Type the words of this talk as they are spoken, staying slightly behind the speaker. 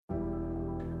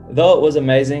Though it was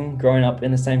amazing growing up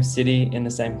in the same city, in the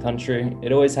same country,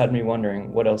 it always had me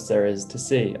wondering what else there is to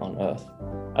see on Earth.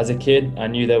 As a kid, I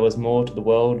knew there was more to the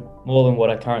world, more than what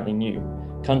I currently knew.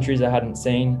 Countries I hadn't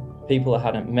seen, people I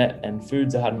hadn't met, and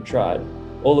foods I hadn't tried,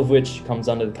 all of which comes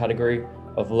under the category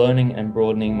of learning and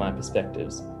broadening my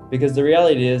perspectives. Because the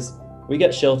reality is, we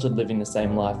get sheltered living the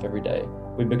same life every day.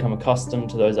 We become accustomed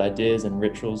to those ideas and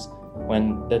rituals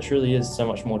when there truly is so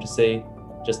much more to see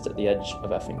just at the edge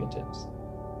of our fingertips.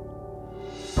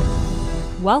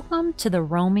 Welcome to the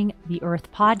Roaming the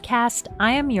Earth podcast.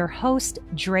 I am your host,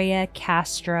 Drea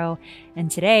Castro,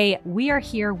 and today we are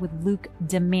here with Luke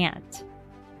Demant.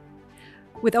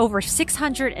 With over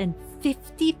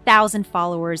 650,000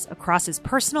 followers across his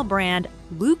personal brand,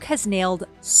 Luke has nailed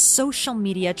social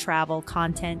media travel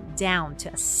content down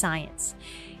to a science.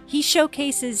 He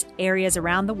showcases areas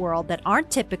around the world that aren't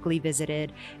typically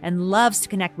visited and loves to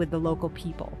connect with the local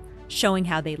people, showing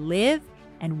how they live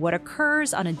and what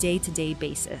occurs on a day-to-day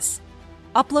basis.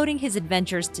 Uploading his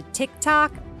adventures to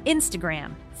TikTok,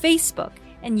 Instagram, Facebook,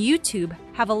 and YouTube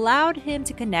have allowed him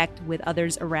to connect with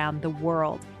others around the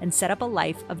world and set up a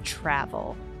life of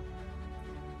travel.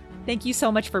 Thank you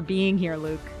so much for being here,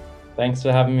 Luke. Thanks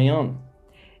for having me on.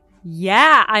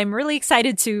 Yeah, I'm really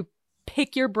excited to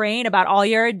pick your brain about all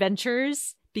your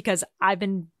adventures because I've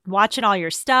been watching all your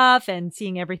stuff and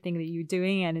seeing everything that you're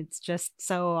doing, and it's just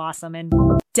so awesome and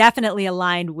definitely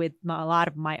aligned with a lot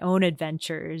of my own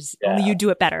adventures. Yeah. Only you do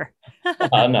it better.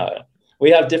 No,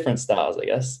 we have different styles, I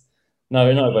guess. No,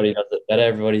 nobody does it better.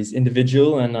 Everybody's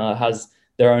individual and has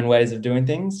their own ways of doing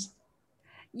things.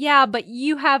 Yeah, but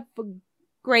you have a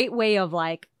great way of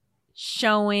like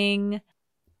showing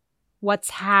what's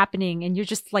happening, and you're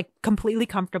just like completely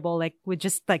comfortable, like with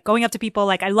just like going up to people.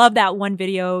 Like I love that one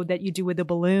video that you do with the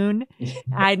balloon.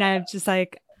 And I'm just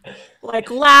like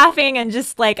laughing and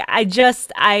just like I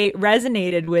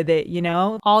resonated with it, you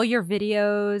know? All your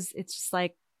videos, it's just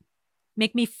like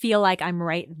make me feel like I'm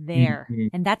right there. Mm-hmm.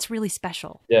 And that's really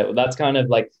special. Yeah, well, that's kind of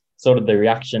like sort of the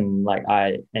reaction like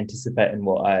I anticipate and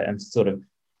what I am sort of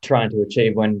trying to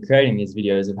achieve when creating these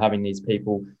videos, of having these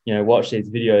people, watch these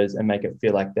videos and make it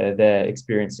feel like they're there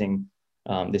experiencing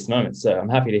this moment. So I'm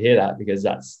happy to hear that, because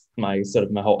that's my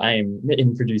whole aim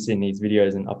in producing these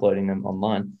videos and uploading them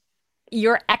online.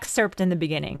 Your excerpt in the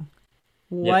beginning,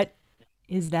 what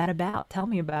is that about? Tell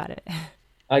me about it.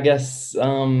 I guess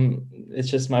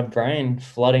it's just my brain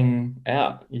flooding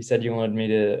out. You said you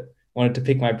wanted to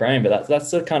pick my brain, but that's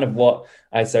sort of kind of what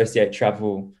I associate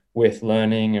travel with: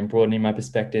 learning and broadening my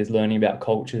perspectives, learning about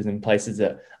cultures and places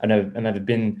that I've never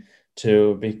been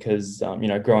to, because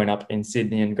growing up in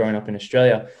Sydney and growing up in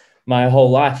Australia my whole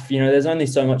life, there's only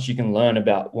so much you can learn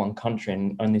about one country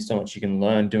and only so much you can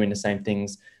learn doing the same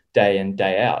things day in,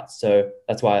 day out. So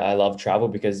that's why I love travel,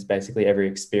 because basically every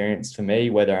experience for me,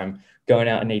 whether I'm going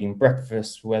out and eating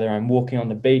breakfast, whether I'm walking on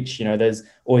the beach, there's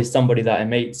always somebody that I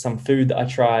meet, some food that I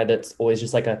try that's always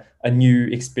just like a new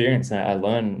experience. And I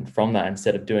learn from that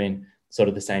instead of doing sort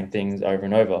of the same things over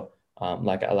and over,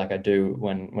 like I do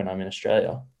when I'm in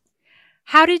Australia.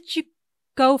 How did you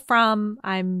go from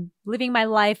I'm living my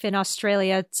life in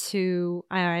Australia to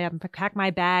I pack my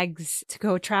bags to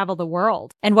go travel the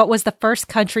world? And what was the first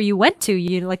country you went to?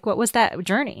 What was that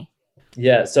journey?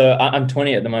 Yeah, so I'm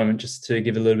 20 at the moment, just to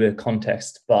give a little bit of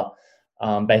context. But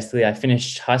basically, I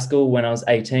finished high school when I was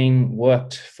 18,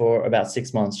 worked for about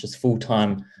 6 months, just full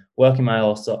time, working my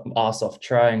ass off,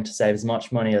 trying to save as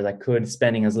much money as I could,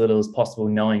 spending as little as possible,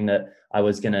 knowing that I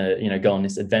was going to, go on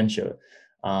this adventure.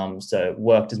 So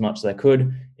worked as much as I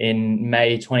could. In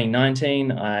May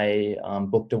 2019, I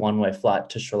booked a one-way flight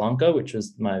to Sri Lanka, which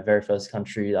was my very first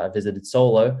country that I visited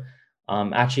solo.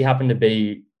 Actually happened to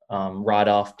be right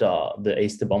after the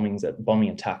Easter bombing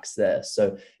attacks there.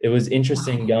 So it was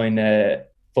interesting going there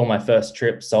for my first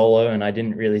trip solo, and I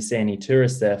didn't really see any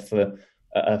tourists there for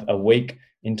a week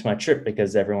into my trip,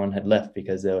 because everyone had left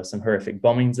because there were some horrific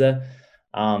bombings there.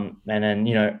 And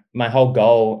then, my whole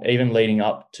goal, even leading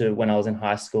up to when I was in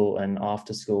high school and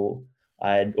after school,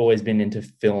 I'd always been into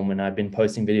film and I'd been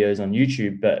posting videos on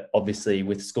YouTube, but obviously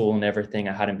with school and everything,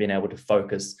 I hadn't been able to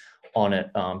focus on it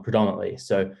predominantly.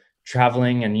 So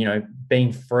traveling and,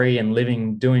 being free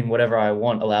and doing whatever I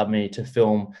want allowed me to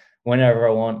film whenever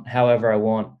I want, however I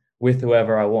want, with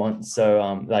whoever I want.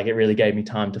 So it really gave me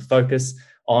time to focus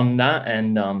on that,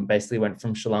 and basically went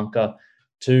from Sri Lanka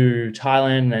to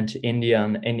Thailand and then to India.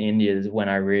 And in India is when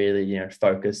I really,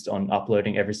 focused on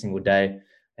uploading every single day.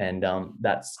 And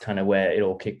that's kind of where it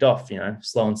all kicked off,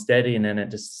 slow and steady. And then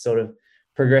it just sort of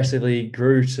progressively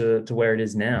grew to where it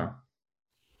is now.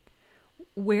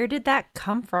 Where did that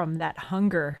come from, that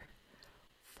hunger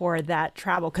for that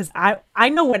travel? Because I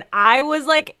know when I was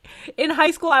like in high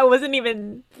school, I wasn't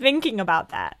even thinking about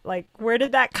that. Like, where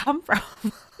did that come from?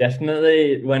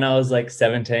 Definitely when I was like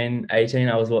 17, 18,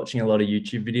 I was watching a lot of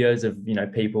YouTube videos of,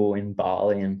 people in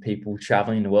Bali and people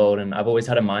traveling the world. And I've always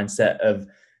had a mindset of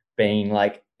being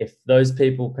like, if those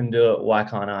people can do it, why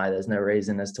can't I? There's no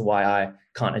reason as to why I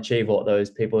can't achieve what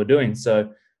those people are doing. So,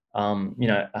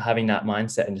 having that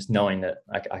mindset and just knowing that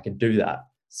I could do that,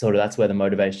 sort of that's where the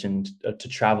motivation to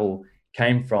travel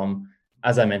came from.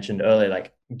 As I mentioned earlier,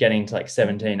 like getting to like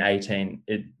 17, 18,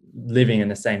 living in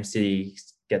the same city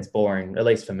gets boring, at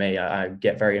least for me. I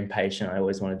get very impatient. I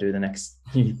always want to do the next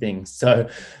new thing. So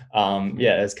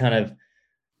it's kind of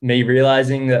me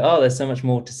realizing that, there's so much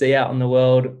more to see out in the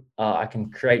world. I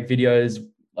can create videos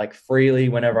like freely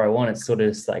whenever I want. It's sort of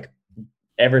just like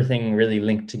everything really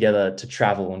linked together to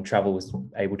travel, and travel was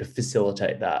able to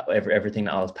facilitate that, everything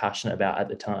that I was passionate about at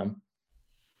the time.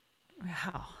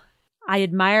 Wow. I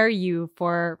admire you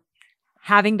for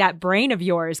having that brain of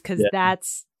yours, because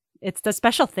it's the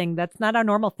special thing. That's not a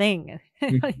normal thing.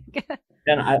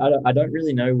 And I don't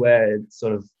really know where it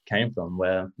sort of came from,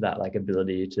 where that like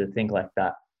ability to think like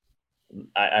that.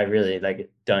 I really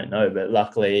don't know, but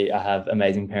luckily I have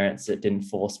amazing parents that didn't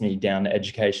force me down the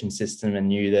education system and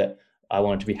knew that I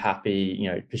wanted to be happy,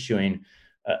 pursuing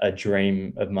a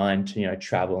dream of mine to,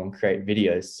 travel and create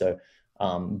videos. So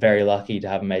very lucky to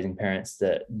have amazing parents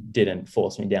that didn't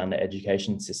force me down the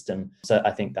education system. So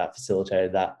I think that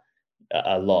facilitated that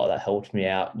a lot. That helped me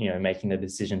out, making the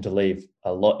decision to leave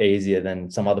a lot easier than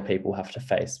some other people have to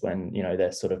face when,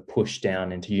 they're sort of pushed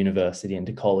down into university,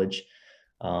 into college.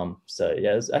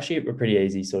 It was actually a pretty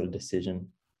easy sort of decision.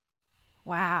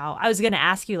 Wow. I was going to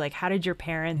ask you, like, how did your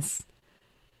parents,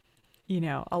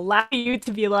 allow you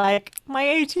to be like, my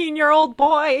 18-year-old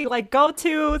boy, like, go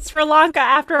to Sri Lanka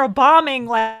after a bombing?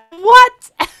 Like,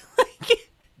 what?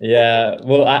 Yeah,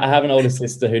 well, I have an older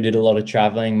sister who did a lot of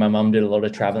traveling. My mum did a lot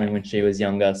of traveling when she was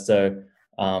younger. So,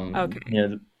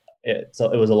 it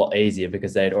was a lot easier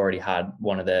because they'd already had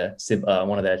one of their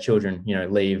children,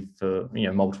 leave for,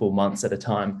 multiple months at a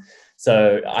time.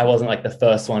 So I wasn't like the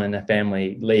first one in the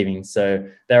family leaving. So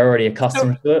they're already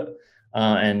accustomed to it.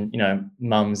 And,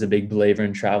 mum's a big believer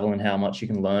in travel and how much you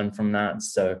can learn from that.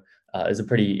 So it was a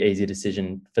pretty easy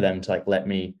decision for them to like let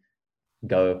me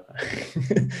go.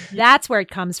 That's where it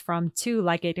comes from too.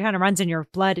 Like, it kind of runs in your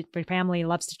blood. Your family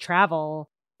loves to travel.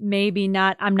 Maybe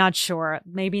not, I'm not sure.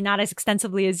 Maybe not as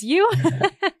extensively as you,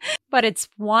 but it's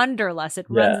wanderlust. It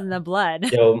runs in the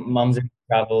blood. Yeah, well, mum's into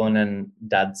travel and then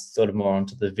dad's sort of more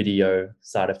onto the video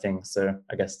side of things. So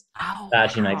I guess that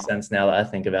actually makes sense now that I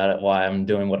think about it, why I'm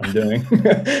doing what I'm doing.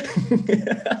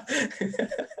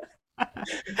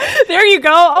 There you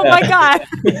go. Oh my God.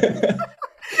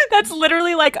 That's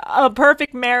literally like a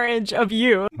perfect marriage of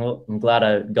you. Well, I'm glad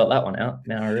I got that one out.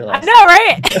 Now I realize. I know,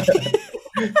 right?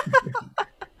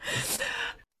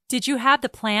 Did you have the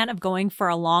plan of going for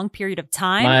a long period of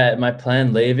time? My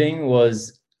plan leaving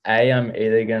was, I'm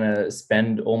either going to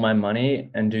spend all my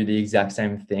money and do the exact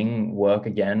same thing, work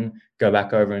again, go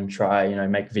back over and try,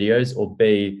 make videos, or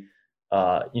B,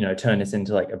 turn this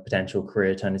into like a potential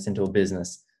career, turn this into a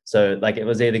business. So like it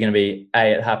was either going to be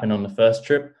A, it happened on the first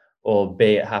trip, or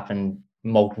B, it happened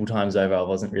multiple times over. I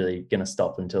wasn't really going to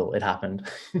stop until it happened.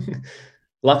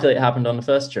 Luckily, it happened on the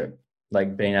first trip,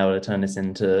 like being able to turn this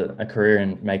into a career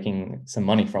and making some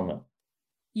money from it.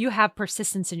 You have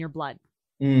persistence in your blood.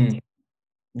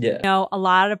 Yeah. A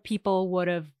lot of people would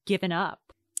have given up.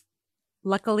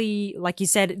 Luckily, like you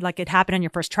said, like it happened on your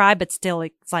first try, but still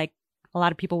it's like a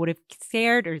lot of people would have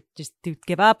scared or just to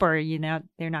give up, or,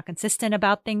 they're not consistent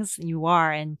about things. You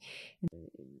are. And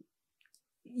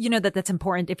that's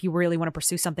important if you really want to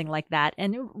pursue something like that.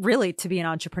 And really to be an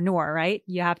entrepreneur, right?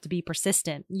 You have to be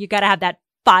persistent. You got to have that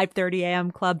 5:30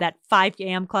 a.m. club, that 5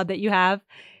 a.m. club that you have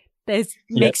that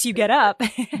makes you get up.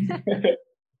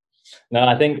 No,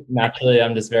 I think naturally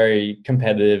I'm just very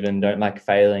competitive and don't like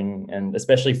failing. And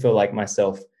especially for like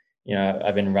myself,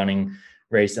 I've been running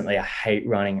recently. I hate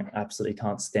running. I absolutely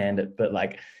can't stand it. But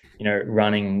like,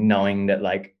 running, knowing that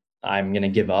like I'm going to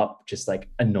give up just like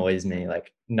annoys me.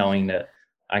 Like knowing that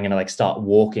I'm going to like start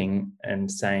walking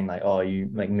and saying like, oh, you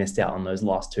like missed out on those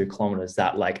last 2 kilometers.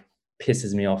 That like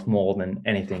pisses me off more than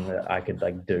anything that I could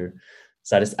like do.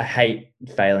 So I hate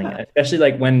failing, especially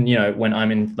like when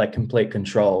I'm in like complete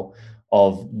control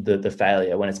of the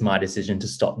failure, when it's my decision to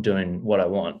stop doing what I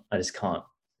want. I just can't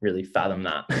really fathom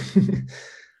that.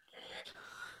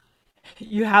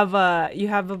 You have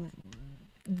a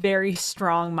very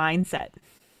strong mindset.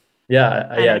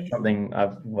 Yeah. It's something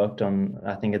I've worked on.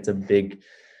 I think it's a big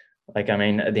Like, I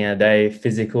mean, at the end of the day,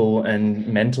 physical and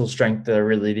mental strength are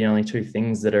really the only two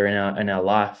things that are in our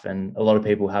life. And a lot of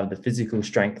people have the physical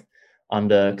strength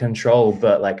under control,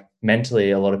 but like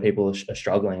mentally, a lot of people are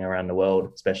struggling around the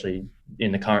world, especially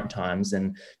in the current times.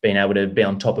 And being able to be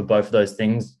on top of both of those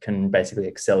things can basically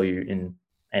excel you in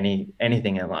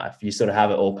anything in life. You sort of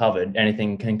have it all covered.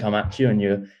 Anything can come at you, and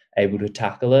you're able to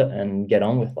tackle it and get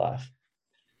on with life.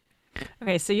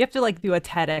 Okay, so you have to like do a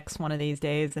TEDx one of these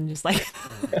days and just like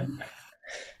I'm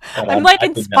God, like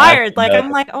I'd inspired. be Like I'm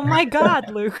nervous. like, oh my God,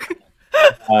 Luke.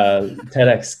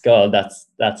 TEDx, God,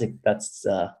 that's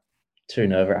too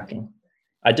nerve wracking.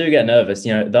 I do get nervous,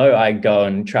 though I go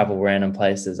and travel random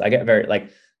places. I get very like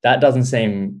that doesn't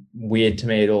seem weird to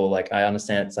me at all. Like I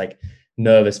understand it's like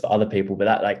nervous for other people, but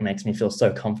that like makes me feel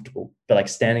so comfortable. But like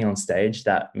standing on stage,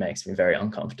 that makes me very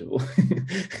uncomfortable.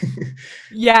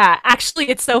 Yeah, actually,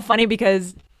 it's so funny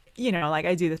because, like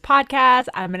I do this podcast,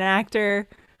 I'm an actor,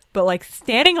 but like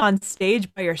standing on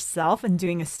stage by yourself and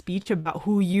doing a speech about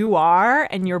who you are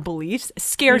and your beliefs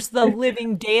scares the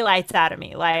living daylights out of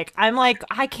me. Like, I'm like,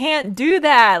 I can't do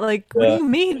that. Like, what do Yeah. you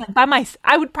mean? Like,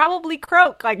 I would probably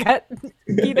croak. Like,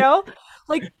 you know,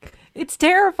 like it's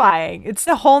terrifying. It's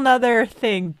a whole nother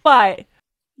thing, but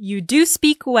you do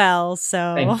speak well.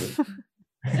 So, Thank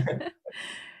you.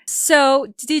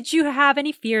 so did you have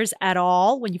any fears at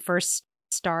all when you first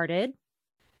started?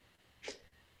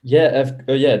 Yeah,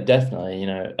 definitely.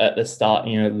 At the start,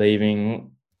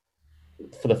 leaving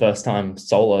for the first time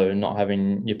solo and not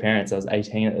having your parents. I was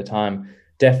 18 at the time.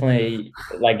 Definitely,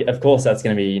 like, of course, that's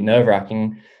going to be nerve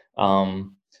wracking.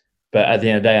 But at the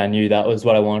end of the day, I knew that was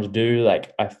what I wanted to do.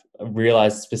 Like, I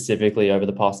realized specifically over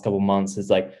the past couple of months is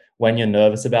like when you're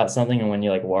nervous about something and when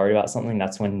you're like worried about something,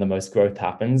 that's when the most growth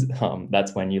happens.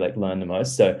 That's when you like learn the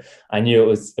most. So I knew it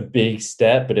was a big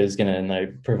step, but it was going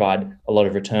to provide a lot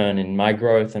of return in my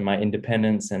growth and my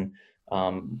independence. And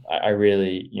I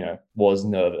really, was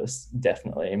nervous.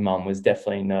 Definitely, Mum was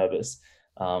definitely nervous,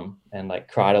 and like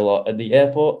cried a lot at the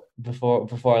airport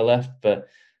before I left. But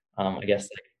I guess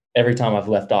like every time I've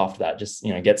left after that, just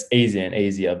gets easier and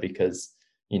easier because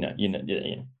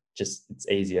just it's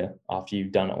easier after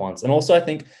you've done it once. And also, I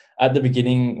think at the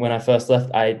beginning when I first left,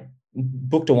 I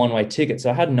booked a one-way ticket, so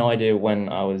I had no idea when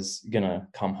I was gonna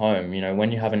come home.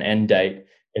 When you have an end date,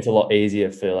 it's a lot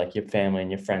easier for like your family and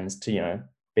your friends to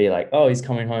be like, oh, he's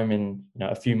coming home in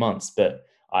a few months. But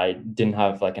I didn't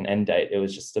have like an end date. It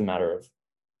was just a matter of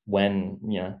when,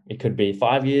 it could be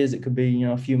 5 years, it could be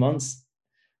a few months.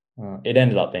 It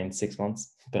ended up being 6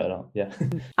 months, but yeah.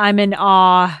 I'm in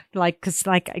awe, like, cause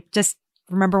like I just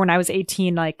remember when I was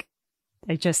 18, like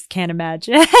I just can't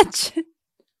imagine.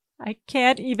 I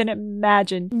can't even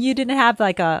imagine. You didn't have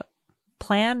like a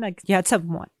plan, like you had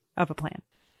somewhat of a plan.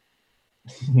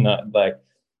 No, like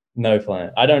no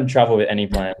plan. I don't travel with any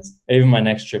plans. Even my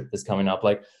next trip that's coming up,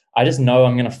 like I just know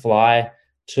I'm gonna fly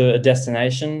to a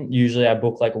destination. Usually I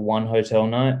book like one hotel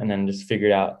night and then just figure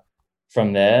it out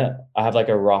from there. I have like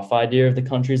a rough idea of the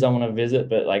countries I want to visit,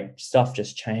 but like stuff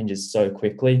just changes so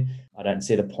quickly. I don't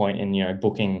see the point in,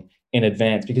 booking in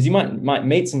advance because you might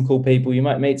meet some cool people. You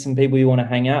might meet some people you want to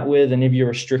hang out with. And if you're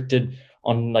restricted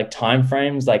on like time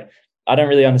frames, like I don't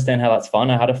really understand how that's fun.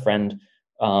 I had a friend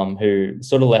who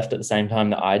sort of left at the same time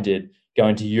that I did,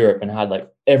 going to Europe, and had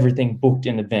like everything booked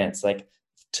in advance, like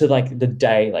to like the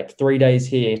day, like 3 days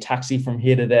here, taxi from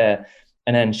here to there.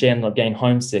 And then she ended up getting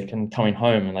homesick and coming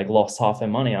home and like lost half her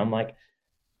money. I'm like,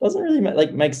 doesn't really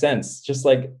make sense. Just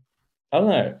like, I don't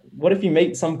know. What if you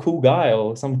meet some cool guy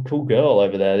or some cool girl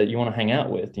over there that you want to hang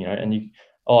out with, and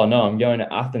oh no, I'm going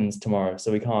to Athens tomorrow,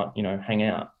 so we can't, hang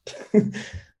out.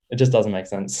 It just doesn't make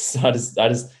sense. So I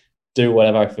just do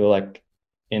whatever I feel like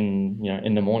in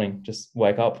the morning. Just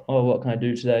wake up. Oh, what can I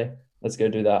do today? Let's go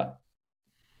do that.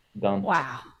 Done.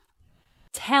 Wow.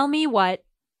 Tell me what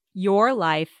your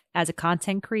life as a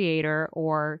content creator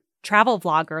or travel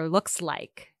vlogger looks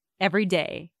like every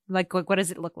day. Like, what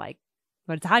does it look like?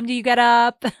 What time do you get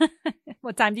up?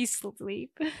 What time do you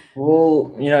sleep? Well,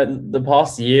 the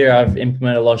past year I've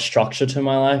implemented a lot of structure to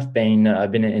my life. I've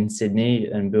been in Sydney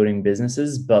and building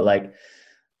businesses, but like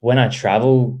when I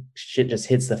travel, shit just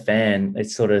hits the fan.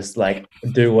 It's sort of like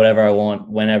do whatever I want,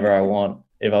 whenever I want,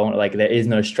 if I want. Like there is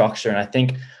no structure, and I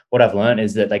think what I've learned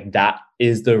is that like that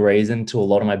is the reason to a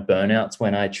lot of my burnouts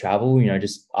when I travel.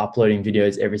 Just uploading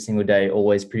videos every single day,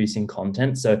 always producing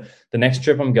content. So the next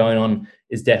trip I'm going on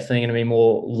is definitely going to be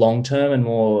more long term and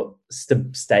more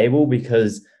stable,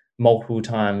 because multiple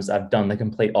times I've done the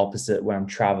complete opposite, where I'm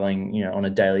traveling, on a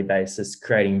daily basis,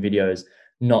 creating videos,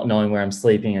 not knowing where I'm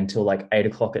sleeping until like 8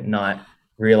 o'clock at night,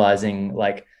 realizing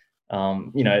like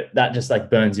that just like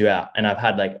burns you out. And I've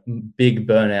had like big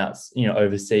burnouts,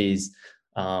 overseas.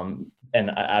 And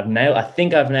I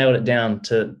think I've nailed it down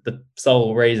to the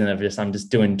sole reason of I'm just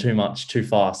doing too much too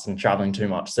fast and traveling too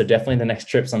much. So definitely the next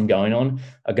trips I'm going on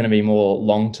are going to be more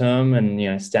long-term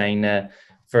and, staying there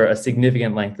for a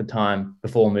significant length of time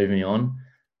before moving on.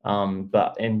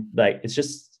 It's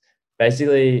just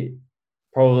basically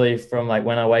probably from like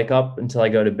when I wake up until I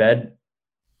go to bed,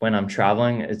 when I'm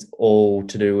traveling, it's all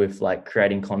to do with like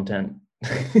creating content,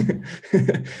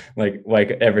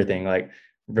 like everything, like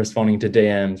responding to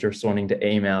DMs, responding to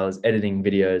emails, editing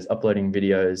videos, uploading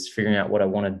videos, figuring out what I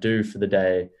want to do for the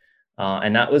day.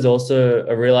 And that was also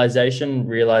a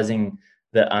realizing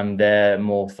that I'm there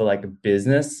more for like a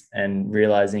business, and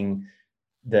realizing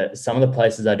that some of the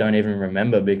places I don't even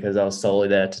remember because I was solely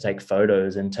there to take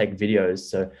photos and take videos.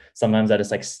 So sometimes I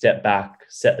just like step back,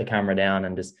 set the camera down,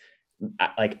 and just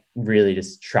like really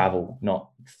just travel, not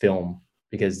film,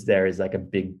 because there is like a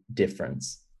big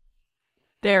difference.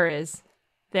 There is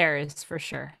for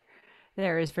sure.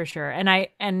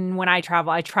 And when I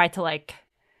travel, I try to like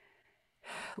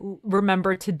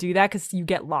remember to do that, because you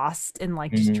get lost in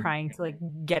like just trying to like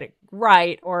get it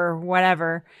right or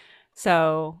whatever.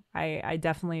 So I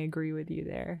definitely agree with you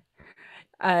there.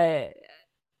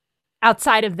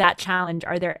 Outside of that challenge,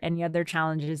 are there any other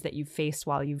challenges that you've faced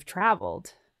while you've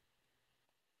traveled?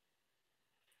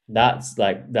 That's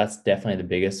definitely the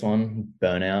biggest one,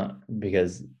 burnout,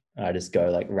 because I just go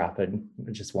like rapid,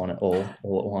 I just want it all at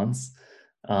once.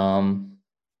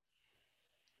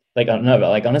 Like, I don't know, but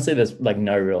like, honestly, there's like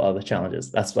no real other challenges.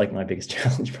 That's like my biggest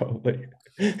challenge probably.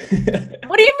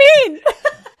 What do you mean?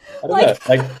 I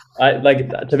don't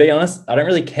know. To be honest, I don't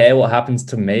really care what happens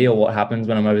to me or what happens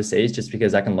when I'm overseas, just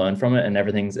because I can learn from it and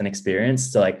everything's an experience.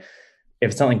 So like,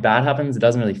 if something bad happens, it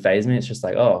doesn't really faze me. It's just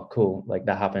like, oh, cool. Like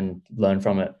that happened, learn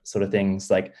from it, sort of things.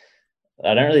 Like,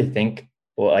 I don't really think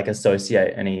or like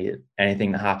associate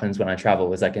anything that happens when I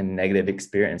travel as like a negative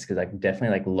experience, because I can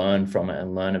definitely like learn from it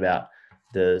and learn about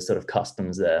the sort of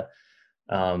customs there.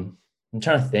 I'm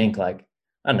trying to think, like,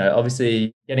 I don't know,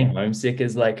 obviously getting homesick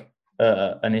is like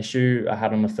an issue I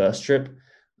had on the first trip.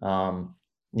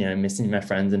 Missing my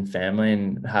friends and family,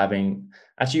 and having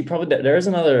actually probably there is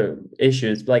another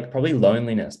issue. It's like probably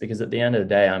loneliness, because at the end of the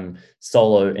day, I'm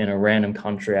solo in a random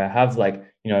country. I have like,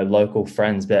 local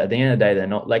friends, but at the end of the day, they're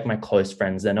not like my close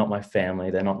friends. They're not my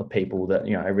family. They're not the people that,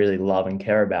 I really love and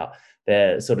care about.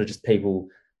 They're sort of just people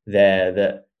there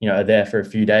that, are there for a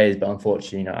few days, but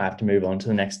unfortunately, I have to move on to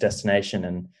the next destination.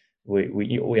 And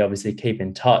we obviously keep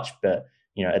in touch, but,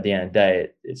 at the end of the day,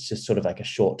 it's just sort of like a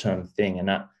short-term thing. And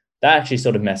that actually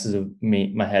sort of messes with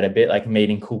my head a bit, like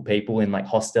meeting cool people in like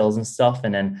hostels and stuff,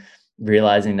 and then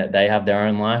realizing that they have their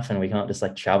own life and we can't just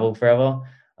like travel forever.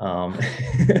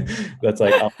 That's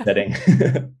like upsetting.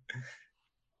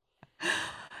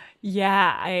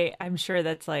 Yeah, I'm sure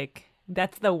that's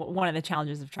the one of the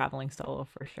challenges of traveling solo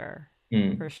for sure.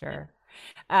 For sure.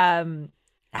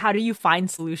 How do you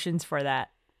find solutions for that,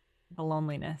 the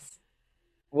loneliness?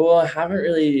 Well, I haven't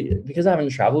really, because I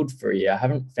haven't traveled for a year, I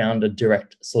haven't found a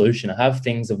direct solution. I have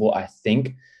things of what I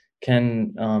think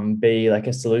can be like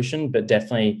a solution, but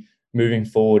definitely moving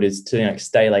forward is to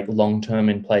stay like long term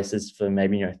in places for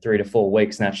maybe 3 to 4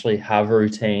 weeks, and actually have a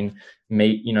routine,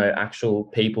 meet actual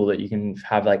people that you can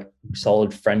have like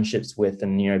solid friendships with,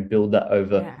 and build that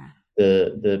over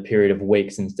the period of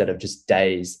weeks instead of just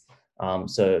days.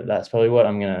 So that's probably what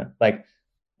I'm gonna like.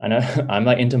 I know I'm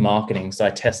like into marketing, so I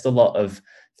test a lot of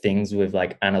things with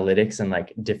like analytics and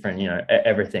like different,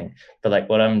 everything. But like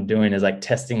what I'm doing is like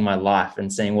testing my life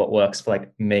and seeing what works for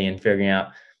like me, and figuring out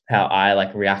how I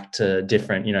like react to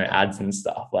different, ads and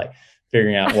stuff, like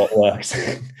figuring out what works.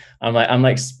 I'm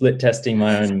like split testing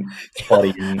my own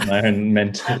body and my own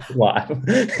mental life.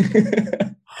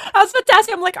 I was about to ask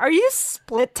you, I'm like, are you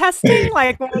split testing?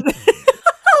 Like, I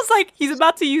was like, he's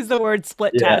about to use the word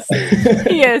split test.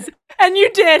 He is. And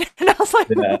you did. And I was like,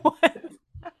 what?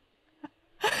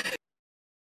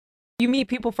 You meet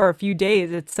people for a few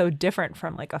days, it's so different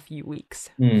from like a few weeks.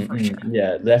 For sure.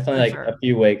 Yeah, definitely. A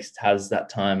few weeks has that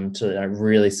time to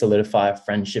really solidify a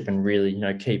friendship and really,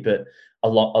 keep it a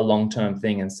long-term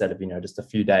thing, instead of, just a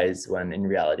few days, when in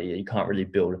reality you can't really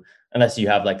build, unless you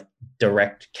have like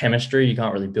direct chemistry, you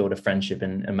can't really build a friendship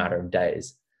in a matter of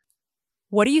days.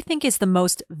 What do you think is the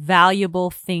most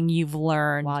valuable thing you've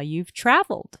learned while you've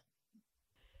traveled?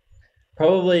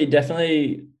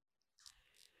 Definitely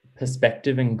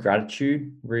perspective and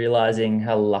gratitude, realizing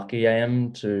how lucky I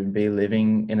am to be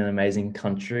living in an amazing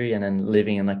country, and then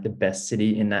living in like the best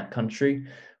city in that country,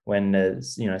 when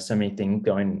there's, so many things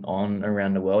going on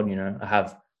around the world. I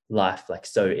have life like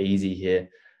so easy here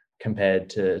compared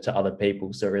to other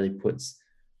people. So it really puts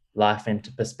life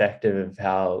into perspective of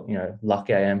how, you know,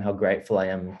 lucky I am, how grateful I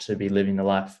am to be living the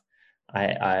life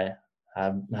I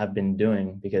have been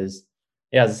doing. Because,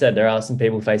 yeah, as I said, there are some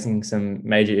people facing some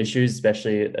major issues,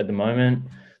 especially at the moment.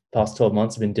 Past 12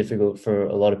 months have been difficult for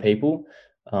a lot of people.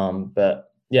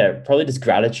 But yeah, probably just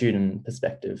gratitude and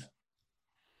perspective.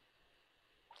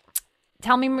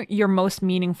 Tell me your most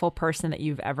meaningful person that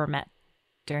you've ever met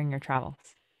during your travels.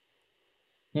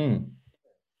 Hmm.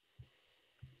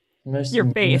 Most Your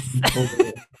face.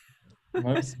 meaningful,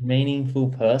 most meaningful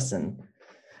person.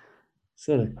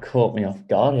 Sort of caught me off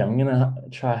guard here. I'm gonna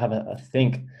try have a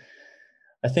think.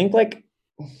 I think like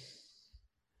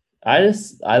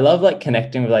I love like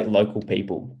connecting with like local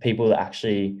people that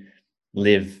actually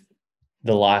live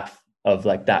the life of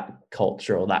like that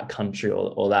culture or that country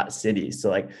or that city.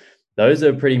 So like those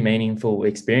are pretty meaningful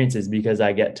experiences because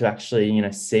I get to actually, you know,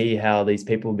 see how these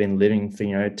people have been living for,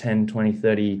 you know, 10, 20,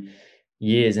 30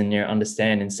 years and, you know,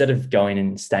 understand, instead of going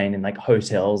and staying in like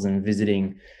hotels and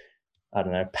visiting, I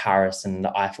don't know, Paris and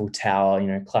the Eiffel Tower, you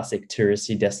know, classic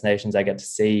touristy destinations. I get to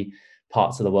see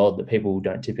parts of the world that people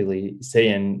don't typically see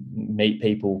and meet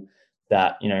people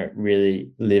that, you know,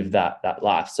 really live that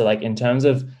life. So like in terms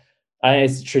of,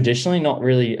 it's traditionally not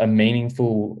really a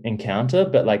meaningful encounter,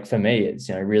 but like for me, it's,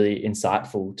 you know, really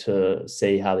insightful to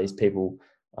see how these people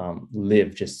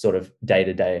live just sort of day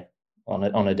to day on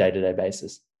a day-to-day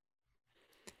basis.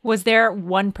 Was there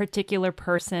one particular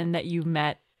person that you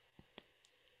met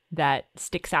that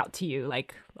sticks out to you,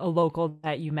 like a local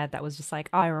that you met that was just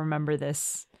like, oh, I remember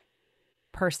this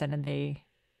person, and they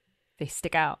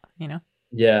stick out, you know?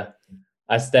 Yeah,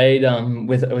 I stayed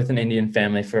with an Indian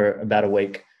family for about a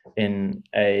week in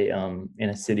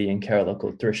a city in Kerala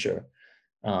called Thrissur.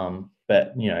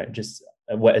 But you know, just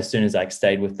as soon as I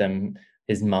stayed with them,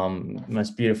 his mum,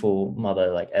 most beautiful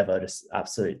mother like ever, just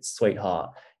absolute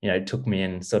sweetheart, you know, took me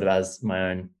in sort of as my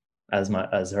own,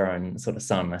 as her own sort of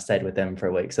son. I stayed with them for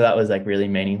a week, so that was like really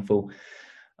meaningful.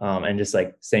 And just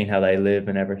like seeing how they live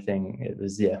and everything, it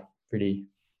was, yeah, pretty.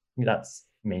 That's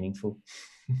meaningful.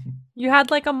 You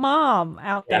had like a mom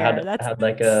out Yeah, there. I That's had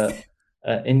like a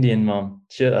Indian mom.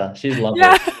 She's lovely,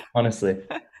 yeah. honestly.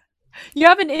 You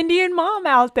have an Indian mom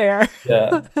out there.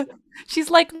 Yeah. She's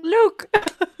like, Luke,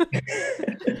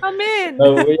 come in.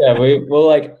 Oh yeah, we're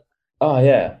like, oh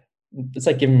yeah, it's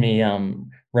like giving me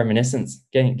reminiscence,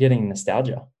 getting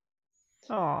nostalgia.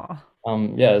 Oh,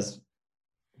 Yeah, it's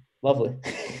lovely.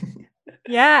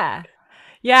 yeah.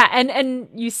 Yeah, and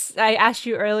I asked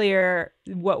you earlier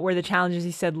what were the challenges.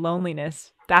 You said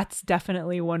loneliness. That's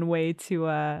definitely one way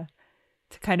to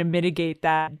kind of mitigate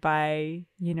that by,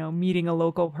 you know, meeting a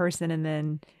local person and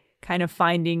then kind of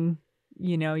finding,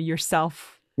 you know,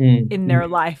 yourself in their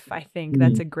life. I think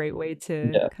that's a great way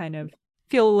to Yeah, kind of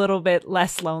feel a little bit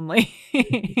less lonely.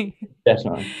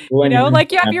 definitely. You When know, you're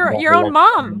like you have your own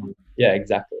mom. yeah,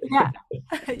 exactly. Yeah.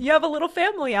 You have a little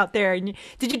family out there. And you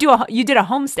did a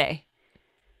homestay?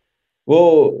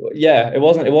 Well, yeah, it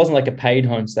wasn't like a paid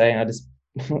homestay. I just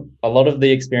a lot of the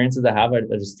experiences I have are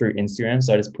just through Instagram.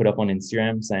 So I just put up on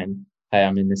Instagram saying, "Hey,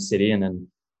 I'm in this city," and then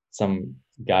some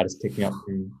guy just picked me up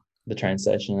from the train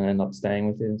station and ended up staying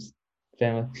with his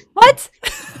family. What?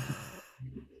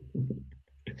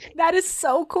 That is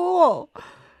so cool.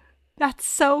 That's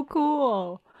so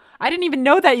cool. I didn't even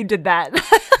know that you did that.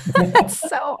 That's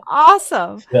so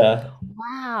awesome. Yeah.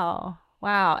 Wow.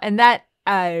 Wow. And that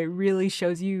really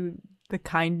shows you the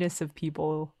kindness of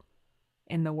people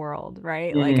in the world,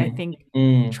 right? Like I Mm, think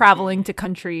mm. traveling to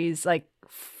countries like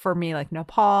for me like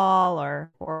Nepal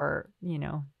or you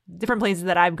know, different places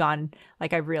that I've gone,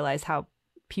 like I've realized how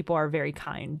people are very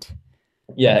kind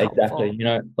and Yeah, exactly. helpful. You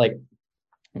know, like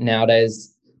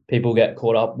nowadays people get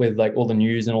caught up with like all the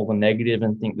news and all the negative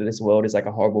and think that this world is like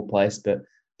a horrible place, but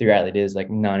the reality is like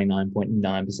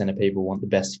 99.9% of people want the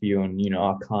best for you and, you know,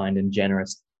 are kind and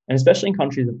generous. And especially in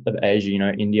countries of Asia, you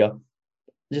know, India,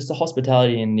 just the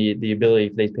hospitality and the ability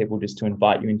for these people just to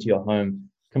invite you into your home,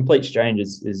 complete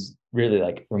strangers, is really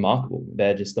like remarkable.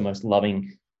 They're just the most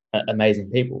loving,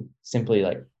 amazing people. Simply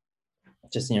like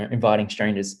just, you know, inviting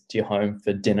strangers to your home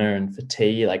for dinner and for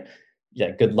tea, like,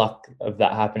 yeah, good luck of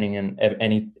that happening in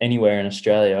anywhere in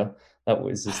Australia. That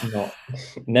was just not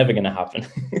never going to happen.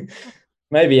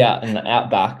 Maybe out in the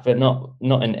outback, but not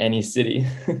in any city.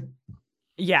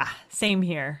 Yeah, same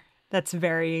here. That's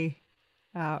very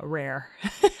rare.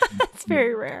 That's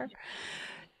very rare.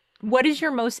 What is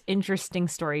your most interesting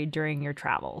story during your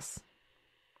travels?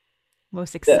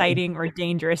 Most Yeah, exciting or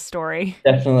dangerous story?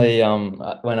 definitely.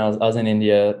 When I was in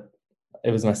India,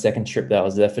 it was my second trip there. I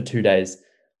was there for 2 days.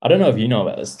 I don't know if you know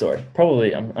about this story.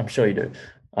 Probably, I'm sure you do.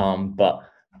 But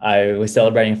I was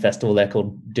celebrating a festival there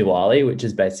called Diwali, which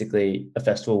is basically a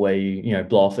festival where you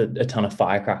blow off a ton of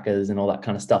firecrackers and all that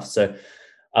kind of stuff. So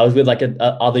I was with like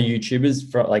other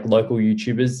YouTubers, for like local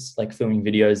YouTubers, like filming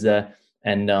videos there,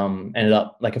 and ended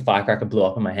up like a firecracker blew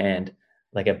up in my hand,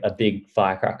 like a big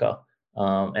firecracker,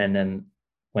 and then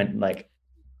went like,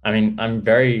 I mean, I'm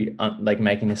very like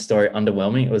making this story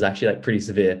underwhelming. It was actually like pretty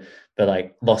severe, but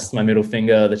like lost my middle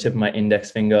finger, the tip of my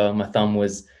index finger, my thumb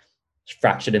was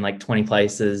fractured in like 20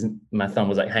 places. My thumb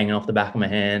was like hanging off the back of my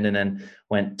hand, and then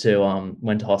went to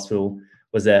hospital,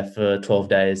 was there for 12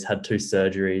 days, had 2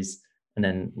 surgeries, and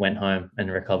then went home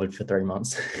and recovered for 3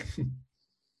 months.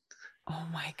 Oh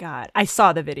my God. I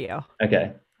saw the video.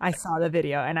 Okay. I saw the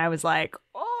video and I was like,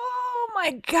 oh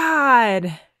my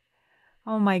God.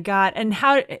 Oh my God. And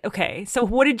okay. So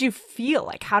what did you feel?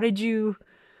 Like,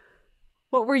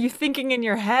 what were you thinking in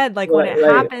your head? Like when it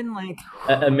happened, like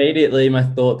immediately my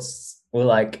thoughts were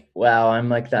like, wow, I'm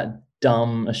like that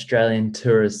dumb Australian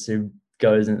tourist who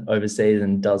goes overseas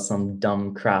and does some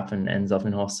dumb crap and ends up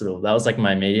in hospital. That was like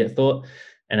my immediate thought.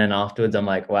 And then afterwards I'm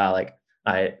like, wow, like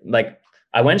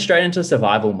I went straight into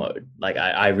survival mode. Like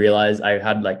I realized I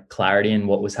had like clarity in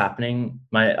what was happening.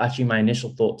 My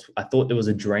initial thoughts, I thought it was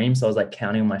a dream. So I was like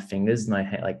counting on my fingers, my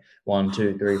hand, like 1,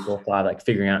 2, 3, 4, 5, like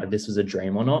figuring out if this was a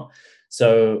dream or not.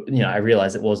 So, I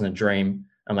realized it wasn't a dream.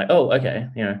 I'm like, oh, okay.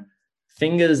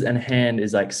 Fingers and hand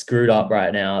is like screwed up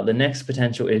right now. The next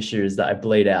potential issue is that I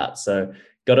bleed out. So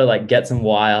got to like get some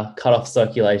wire, cut off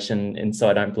circulation and so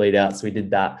I don't bleed out. So we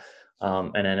did that.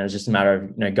 And then it was just a matter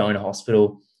of, going to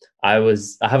hospital. I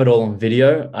have it all on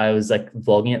video. I was like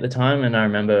vlogging at the time, and I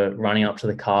remember running up to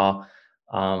the car.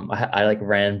 I like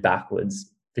ran backwards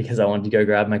because I wanted to go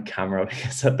grab my camera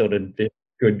because I thought it'd be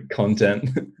good content.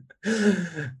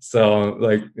 So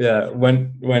like, yeah,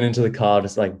 went into the car,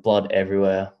 just like blood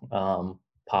everywhere,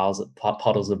 puddles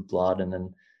of blood, and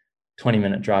then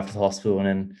 20-minute drive to the hospital, and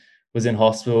then was in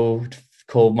hospital.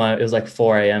 It was like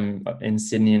 4 a.m. in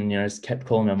Sydney, and just kept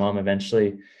calling my mom.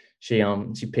 Eventually she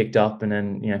picked up, and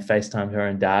then FaceTimed her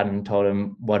and dad and told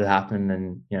him what had happened.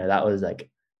 And that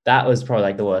was probably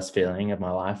like the worst feeling of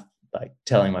my life, like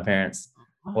telling my parents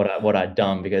what I'd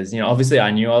done, because obviously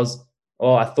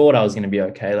I thought I was going to be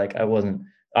okay. Like I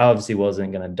obviously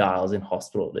wasn't going to die. I was in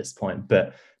hospital at this point,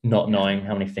 but not knowing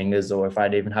how many fingers or if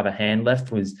I'd even have a hand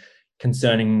left was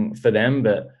concerning for them.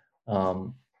 But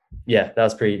yeah, that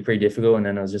was pretty difficult. And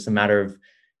then it was just a matter of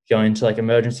going to like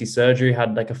emergency surgery,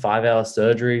 had like a 5-hour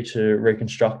surgery to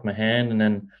reconstruct my hand, and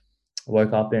then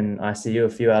woke up in ICU a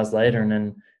few hours later, and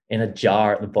then in a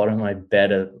jar at the bottom of my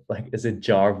bed, is a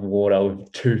jar of water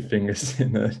with 2 fingers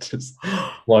in it, just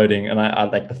floating. And I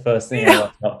like the first thing I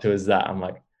woke up to is that. I'm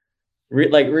like,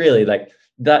 really, like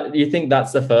that. You think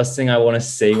that's the first thing I want to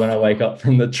see when I wake up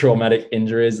from the traumatic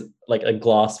injuries, like a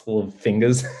glass full of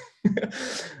fingers?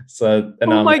 So,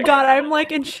 and oh my God, I'm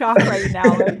like in shock right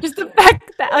now. Like just the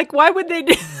fact that, like, why would they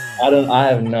do? I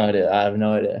have no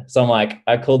idea. So I'm like,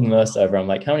 I called the nurse over. I'm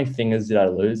like, how many fingers did I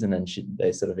lose? And then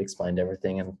they sort of explained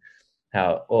everything and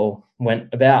how it all went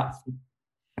about.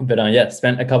 But yeah,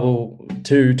 spent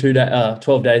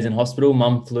 12 days in hospital.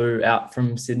 Mum flew out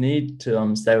from Sydney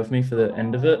to stay with me for the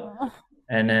end of it.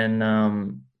 And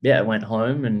then, went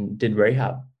home and did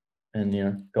rehab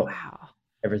and, got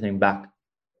everything back.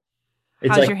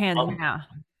 How's like, your hand now?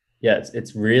 Yeah,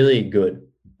 it's really good.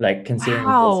 Like considering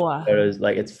photos,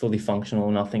 like it's fully functional.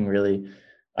 Nothing really.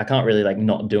 I can't really like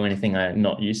not do anything I'm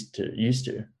not used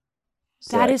to.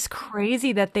 So, that is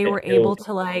crazy that they were able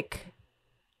to like.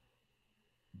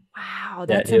 Wow,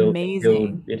 that's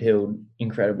amazing. It healed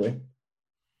incredibly.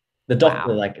 The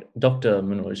doctor, Dr.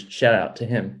 Manoj, shout out to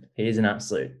him. He's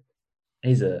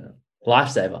a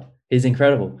lifesaver. He's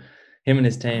incredible. Him and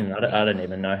his team. I don't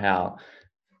even know how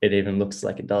it even looks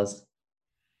like it does.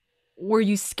 Were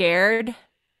you scared?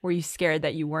 Were you scared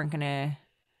that you weren't going to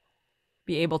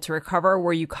be able to recover? Or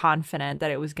were you confident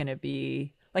that it was going to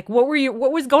be like, what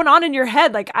was going on in your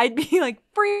head? Like, I'd be like,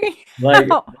 free. Like,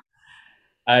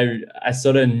 I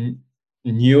sort of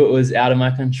knew it was out of my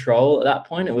control at that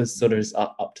point. It was sort of just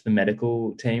up to the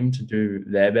medical team to do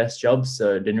their best job.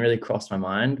 So it didn't really cross my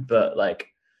mind, but like,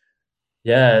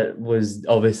 yeah, it was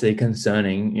obviously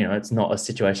concerning. It's not a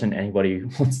situation anybody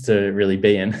wants to really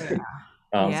be in. So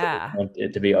I want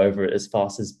it to be over as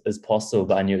fast as possible,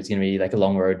 but I knew it's going to be like a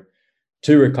long road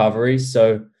to recovery.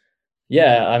 So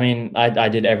yeah, I mean, I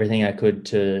did everything I could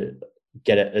to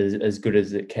get it as good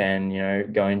as it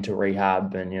can, going to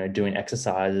rehab and, doing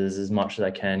exercises as much as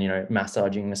I can,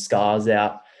 massaging the scars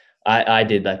out. I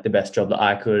did like the best job that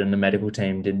I could, and the medical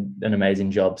team did an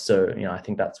amazing job. So, I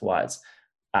think that's why it's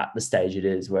at the stage it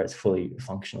is, where it's fully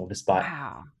functional, despite,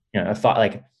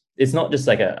 like it's not just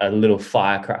like a little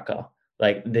firecracker.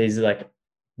 Like these are like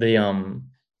the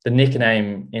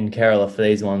nickname in Kerala for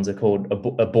these ones are called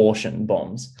abortion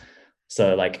bombs.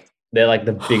 So like they're like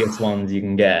the biggest ones you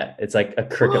can get. It's like a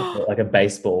cricket, like a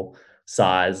baseball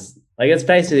size. Like it's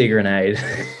basically a grenade.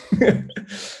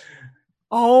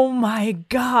 Oh my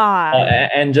God.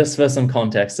 And just for some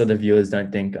context, so the viewers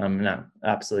don't think I'm an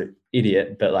absolute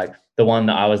idiot, but like the one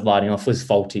that I was lighting off was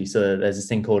faulty. So there's this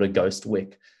thing called a ghost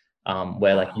wick,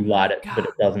 where like you light it, but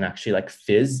it doesn't actually like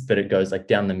fizz, but it goes like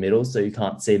down the middle, so you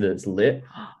can't see that it's lit.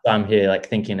 So I'm here like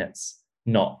thinking it's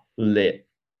not lit,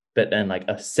 but then like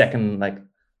a second, like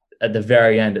at the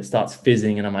very end, it starts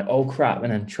fizzing, and I'm like, oh crap!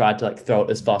 And then tried to like throw it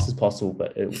as fast as possible,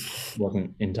 but it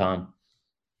wasn't in time.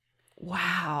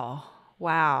 Wow.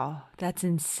 Wow. That's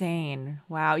insane.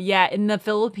 Wow. Yeah. In the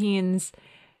Philippines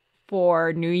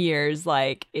for New Year's,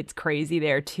 like it's crazy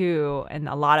there too. And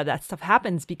a lot of that stuff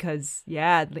happens because,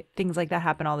 yeah, things like that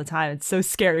happen all the time. It's so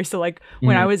scary. So, like,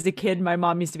 when I was a kid, my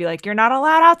mom used to be like, you're not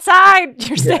allowed outside.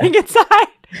 You're staying inside.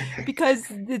 Because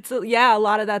it's, yeah, a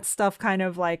lot of that stuff kind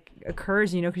of like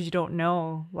occurs, you know, because you don't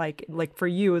know, like for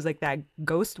you, it was like that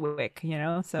ghost wick, you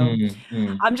know. So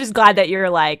I'm just glad that you're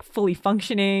like fully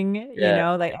functioning, you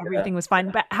know, like everything was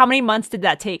fine. But how many months did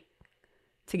that take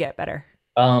to get better?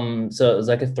 So it was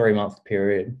like a 3-month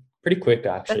period, pretty quick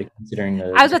actually, considering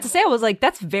I was about to say, I was like,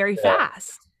 that's very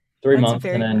fast. 3 months,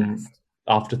 and then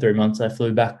after 3 months, I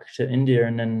flew back to India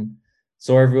and then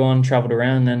saw everyone, traveled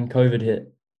around, and then COVID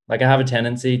hit. Like I have a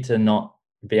tendency to not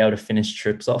be able to finish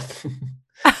trips off.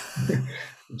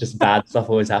 Just bad stuff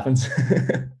always happens.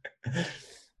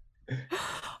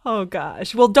 Oh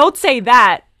gosh. Well, don't say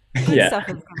that. Good Yeah. stuff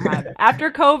is gonna happen. After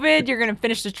COVID, you're gonna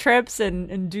finish the trips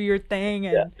and do your thing.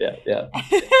 And Yeah.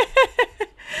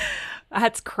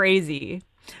 That's crazy.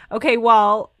 Okay,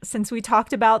 well, since we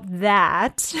talked about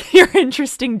that, your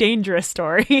interesting, dangerous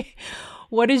story,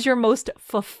 what is your most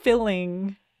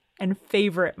fulfilling and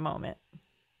favorite moment?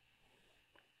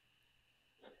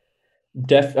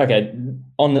 Okay,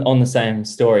 on the same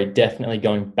story, definitely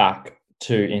going back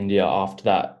to India after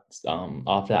that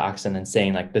accident and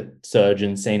seeing like the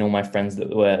surgeon, seeing all my friends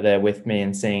that were there with me,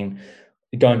 and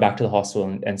going back to the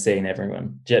hospital and seeing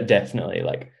everyone. Definitely,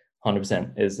 like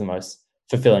 100% is the most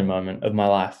fulfilling moment of my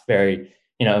life. Very,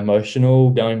 emotional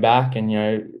going back and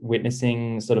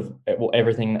witnessing sort of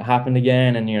everything that happened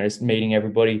again, and just meeting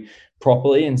everybody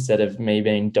properly instead of me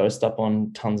being dosed up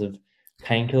on tons of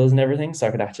painkillers and everything, so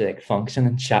I could actually like function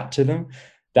and chat to them.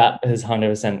 That has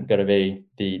 100% got to be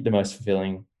the most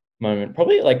fulfilling moment,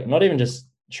 probably, like not even just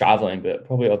traveling, but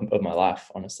probably of my life,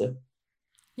 honestly.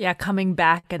 Yeah, coming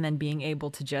back and then being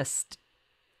able to just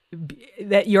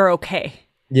that you're okay.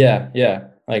 Yeah,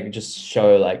 like just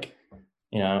show like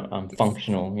I'm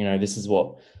functional. This is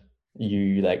what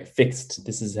you like fixed.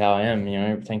 This is how I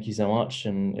am. Thank you so much.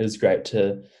 And it was great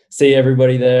to see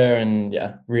everybody there, and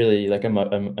yeah, really like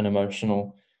an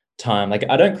emotional time. Like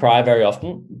I don't cry very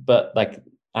often, but like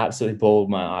I absolutely bawled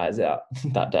my eyes out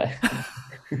that day.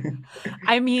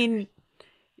 I mean,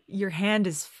 your hand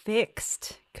is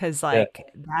fixed because like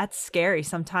that's scary.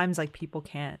 Sometimes like people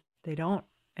they don't.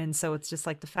 And so it's just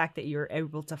like the fact that you're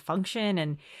able to function,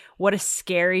 and what a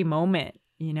scary moment,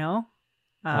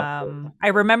 I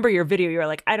remember your video. You were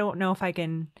like, I don't know if I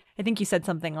think you said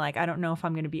something like, I don't know if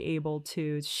I'm going to be able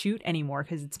to shoot anymore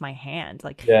because it's my hand.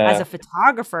 Like as a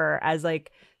photographer, as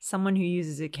like someone who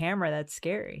uses a camera, that's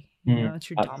scary. It's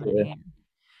your dominant hand.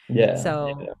 Yeah.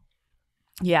 So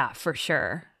yeah, for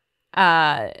sure.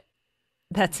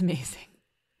 That's amazing.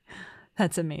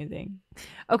 That's amazing.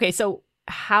 Okay. So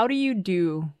how do you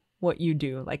do what you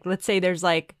do? Like, let's say there's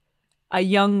like a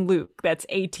young Luke that's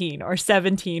 18 or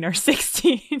 17 or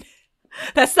 16.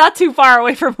 That's not too far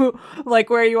away from like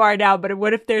where you are now. But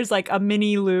what if there's like a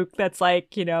mini Luke that's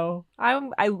like,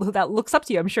 that looks up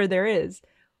to you? I'm sure there is.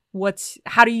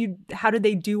 How do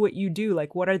they do what you do?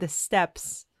 Like, what are the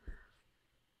steps?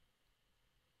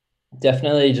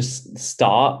 Definitely just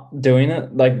start doing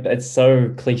it. Like it's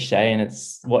so cliche and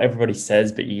it's what everybody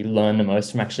says, but you learn the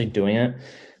most from actually doing it.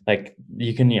 Like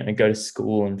you can go to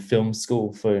school and film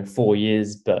school for 4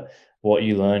 years, but what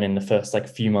you learn in the first like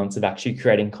few months of actually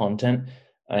creating content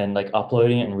and like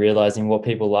uploading it and realizing what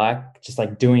people like, just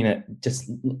like doing it, just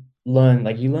you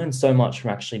learn so much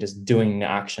from actually just doing the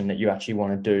action that you actually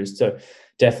want to do. So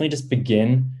definitely just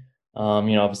begin.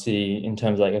 Obviously in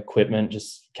terms of like equipment,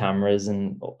 just cameras,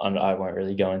 and I won't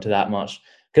really go into that much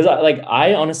because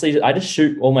I honestly, I just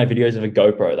shoot all my videos with a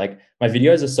GoPro. Like my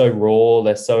videos are so raw,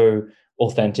 they're so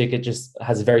authentic. It just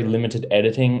has very limited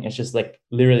editing. It's just like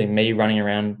literally me running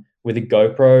around with a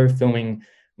GoPro filming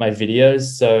my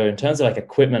videos. So in terms of like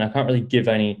equipment, I can't really give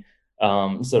any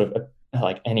sort of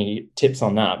like any tips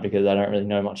on that because I don't really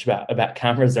know much about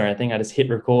cameras or anything. I just hit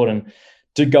record and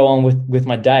to go on with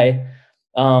my day.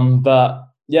 But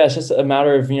yeah, it's just a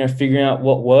matter of, figuring out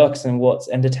what works and what's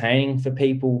entertaining for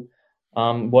people.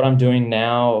 What I'm doing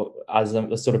now as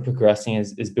I'm sort of progressing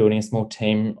is building a small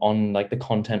team on like the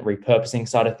content repurposing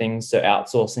side of things. So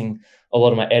outsourcing a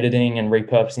lot of my editing and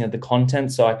repurposing of the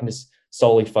content so I can just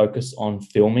solely focus on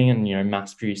filming and,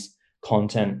 mass produce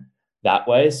content that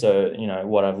way. So,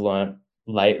 what I've learned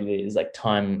lately is like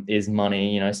time is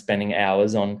money, spending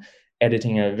hours on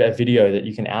editing a video that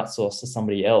you can outsource to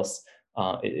somebody else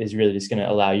is really just going to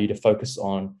allow you to focus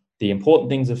on the important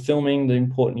things of filming, the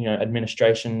important,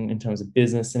 administration in terms of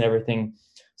business and everything.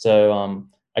 So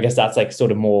I guess that's like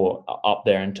sort of more up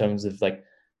there in terms of like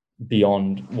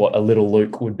beyond what a little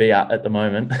Luke would be at the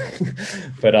moment.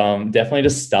 But definitely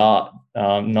just start.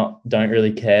 Don't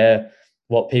really care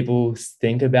what people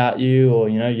think about you, or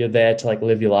you're there to like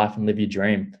live your life and live your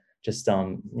dream. Just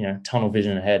tunnel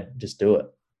vision ahead. Just do it.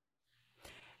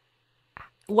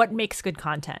 What makes good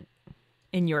content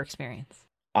in your experience?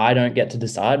 I don't get to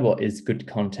decide what is good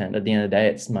content. At the end of the day,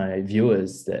 it's my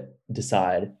viewers that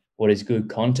decide what is good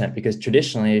content, because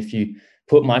traditionally, if you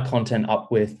put my content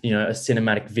up with, a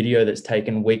cinematic video that's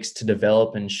taken weeks to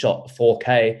develop and shot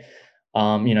 4K,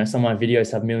 some of my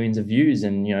videos have millions of views,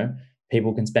 and,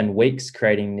 people can spend weeks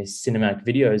creating these cinematic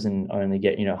videos and only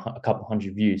get, a couple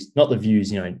hundred views. Not the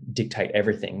views, dictate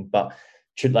everything, but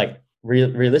should like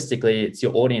realistically, it's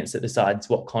your audience that decides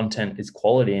what content is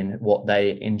quality and what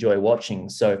they enjoy watching.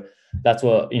 So that's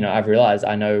what, I've realized.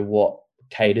 I know what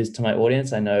caters to my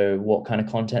audience. I know what kind of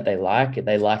content they like.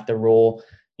 They like the raw,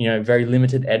 very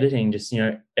limited editing, just,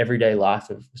 everyday life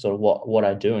of sort of what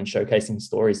I do and showcasing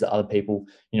stories that other people,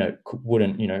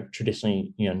 wouldn't,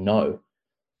 traditionally, know.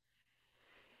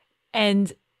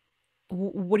 And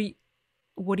what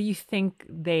do you think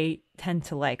they tend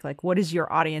to like? Like, what does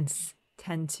your audience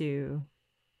tend to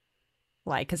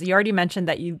like? Because you already mentioned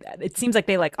that it seems like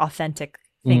they like authentic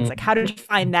things. Like, how did you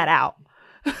find that out?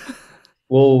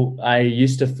 Well, I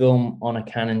used to film on a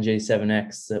Canon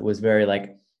G7X that was very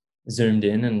like zoomed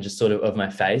in and just sort of my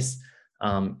face.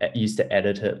 I used to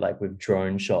edit it like with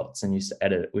drone shots and used to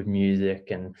edit it with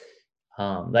music, and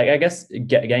like I guess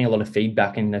getting a lot of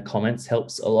feedback in the comments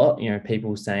helps a lot.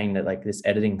 People saying that like this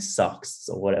editing sucks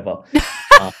or whatever.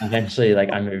 Eventually, like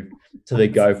I moved to the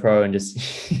GoPro and just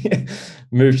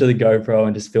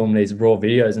film these raw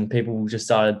videos, and people just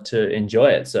started to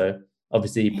enjoy it. So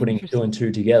obviously, putting two and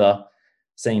two together,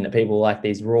 seeing that people like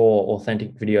these raw,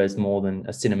 authentic videos more than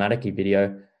a cinematic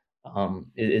video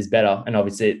is better. And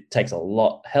obviously, it takes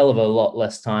hell of a lot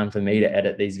less time for me to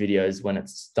edit these videos when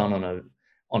it's done on a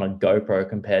GoPro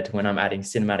compared to when I'm adding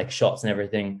cinematic shots and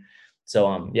everything. So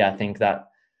I think that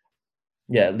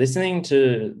listening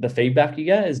to the feedback you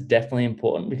get is definitely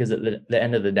important, because at the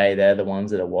end of the day, they're the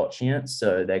ones that are watching it,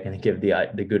 so they're going to give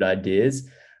the good ideas.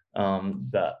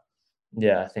 But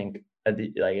I think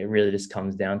it really just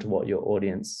comes down to what your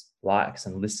audience likes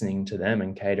and listening to them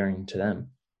and catering to them.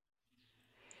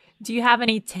 Do you have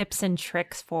any tips and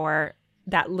tricks for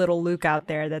that little Luke out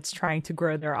there that's trying to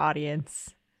grow their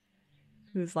audience?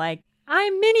 Who's like,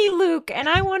 I'm mini Luke and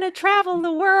I want to travel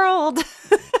the world.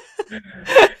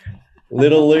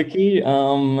 Little Lukey,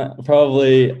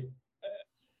 probably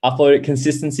upload it.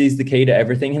 Consistency is the key to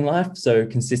everything in life. So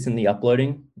consistently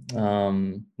uploading,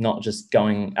 not just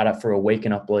going at it for a week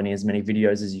and uploading as many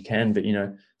videos as you can, but,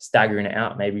 staggering it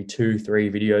out, maybe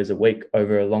 2-3 videos a week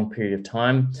over a long period of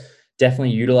time.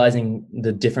 Definitely utilizing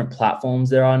the different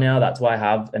platforms there are now. That's why I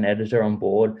have an editor on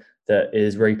board that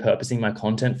is repurposing my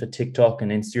content for TikTok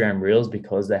and Instagram Reels,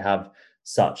 because they have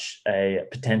such a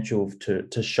potential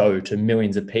to show to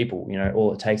millions of people.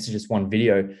 All it takes is just one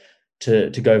video to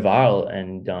go viral,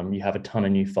 and you have a ton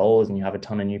of new followers and you have a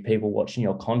ton of new people watching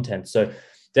your content. So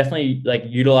definitely like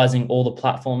utilizing all the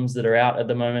platforms that are out at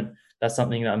the moment. That's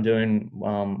something that I'm doing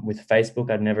with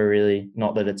Facebook. I'd never really,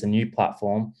 not that it's a new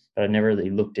platform, but I'd never really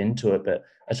looked into it. But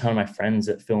a ton of my friends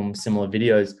that film similar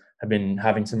videos have been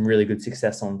having some really good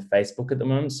success on Facebook at the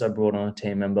moment. So I brought on a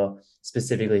team member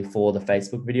specifically for the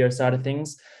Facebook video side of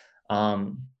things.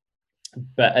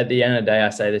 But at the end of the day,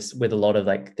 I say this with a lot of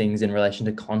like things in relation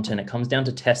to content. It comes down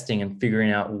to testing and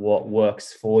figuring out what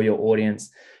works for your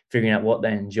audience, figuring out what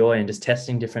they enjoy, and just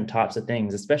testing different types of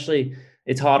things. Especially,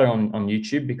 it's harder on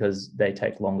YouTube because they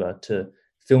take longer to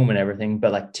film and everything.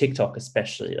 But like TikTok,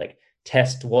 especially, like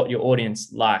test what your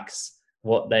audience likes,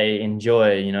 what they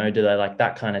enjoy. Do they like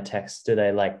that kind of text? Do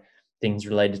they like things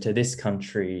related to this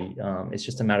country? It's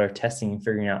just a matter of testing and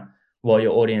figuring out what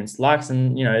your audience likes.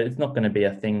 And, it's not going to be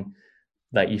a thing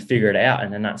that you figure it out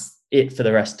and then that's it for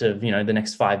the rest of, you know, the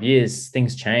next 5 years.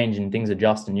 Things change and things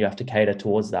adjust, and you have to cater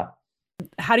towards that.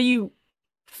 How do you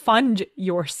fund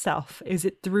yourself? Is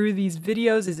it through these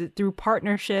videos? Is it through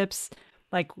partnerships?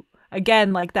 Like,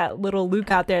 again, like that little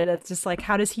Luke out there that's just like,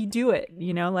 how does he do it?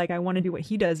 You know, like I want to do what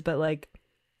he does, but like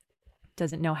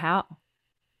doesn't know how.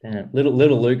 And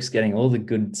little Luke's getting all the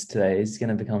goods today. He's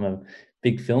going to become a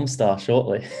big film star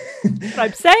shortly. That's what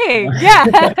I'm saying.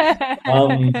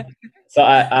 Yeah. So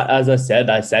as I said,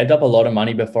 I saved up a lot of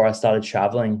money before I started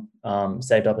traveling.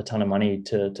 Saved up a ton of money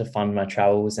to fund my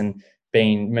travels, and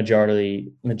being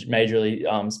majorly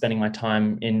spending my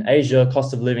time in Asia.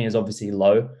 Cost of living is obviously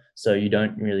low, so you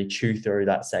don't really chew through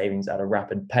that savings at a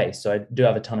rapid pace. So I do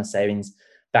have a ton of savings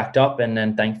backed up, and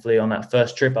then thankfully on that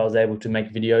first trip, I was able to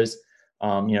make videos.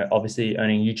 You know, obviously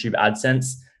earning YouTube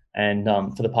AdSense. And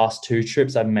for the past 2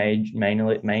 trips, I've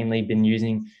mainly been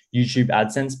using YouTube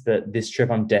AdSense, but this trip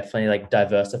I'm definitely like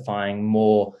diversifying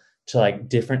more to like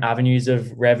different avenues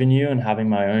of revenue and having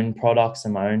my own products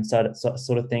and my own sort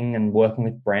of thing, and working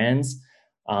with brands.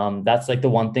 That's like the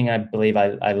one thing I believe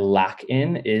I lack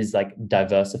in, is like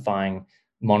diversifying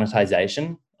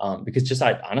monetization, because just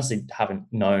I honestly haven't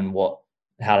known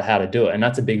how to do it. And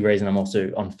that's a big reason I'm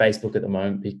also on Facebook at the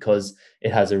moment, because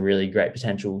it has a really great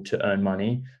potential to earn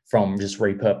money from just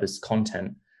repurposed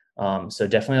content. So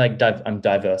definitely like I'm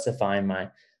diversifying my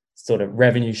sort of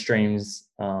revenue streams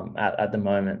at the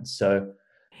moment. So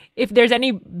if there's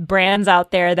any brands out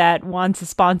there that want to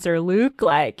sponsor Luke,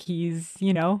 like he's,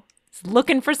 you know,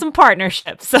 looking for some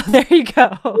partnerships. So there you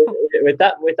go. With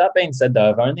that being said, though,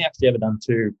 I've only actually ever done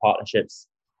 2 partnerships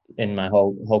in my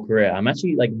whole career. I'm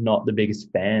actually like not the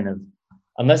biggest fan of,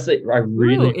 unless I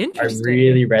really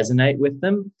resonate with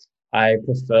them. I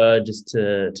prefer just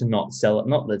to not sell it.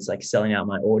 Not that it's like selling out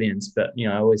my audience, but you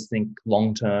know, I always think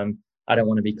long term, I don't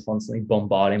want to be constantly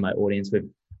bombarding my audience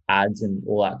with ads and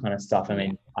all that kind of stuff. I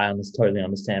mean, I totally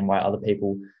understand why other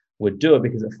people would do it,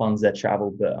 because it funds their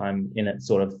travel, but I'm in it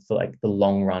sort of for like the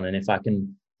long run. And if I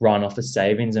can run off of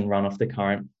savings and run off the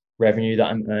current revenue that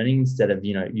I'm earning, instead of,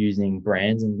 you know, using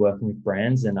brands and working with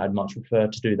brands, and I'd much prefer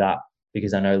to do that,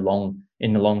 because I know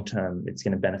in the long term it's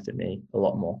going to benefit me a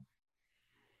lot more.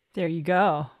 There you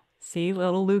go. See,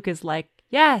 little Luke is like,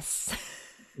 yes.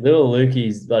 Little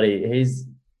Lukey's buddy, he's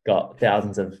got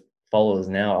thousands of followers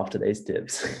now after these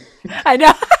tips. I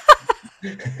know.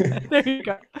 There you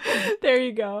go. There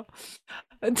you go.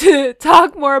 To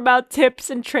talk more about tips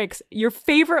and tricks, your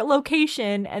favorite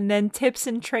location, and then tips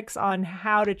and tricks on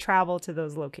how to travel to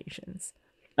those locations.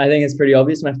 I think it's pretty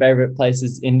obvious. My favorite place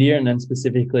is India, and then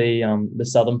specifically the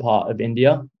southern part of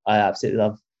India. I absolutely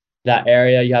love that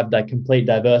area. You have like complete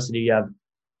diversity. You have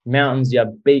mountains, you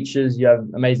have beaches, you have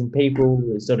amazing people.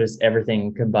 It's sort of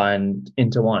everything combined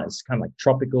into one. It's kind of like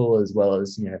tropical as well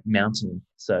as, you know, mountain.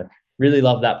 So really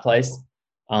love that place.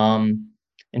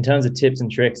 In terms of tips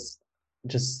and tricks,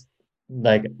 just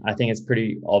like, I think it's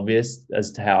pretty obvious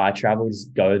as to how I travel.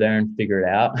 Just go there and figure it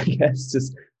out. I guess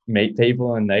just meet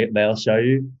people and they'll show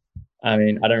you. I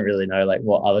mean, I don't really know like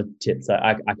what other tips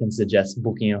I can suggest.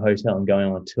 Booking a hotel and going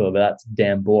on a tour, but that's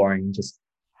damn boring. Just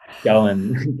go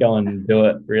and do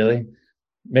it. Really,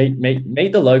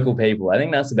 meet the local people. I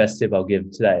think that's the best tip I'll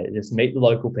give today. Just meet the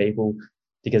local people,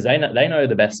 because they know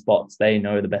the best spots. They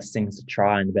know the best things to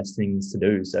try and the best things to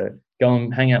do. So go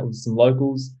and hang out with some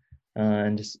locals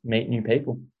and just meet new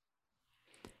people.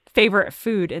 Favorite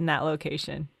food in that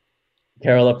location?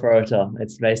 Kerala Parota.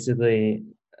 It's basically,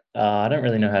 I don't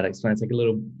really know how to explain.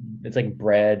 It's like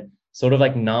bread, sort of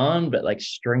like naan, but like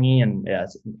stringy, and yeah,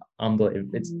 it's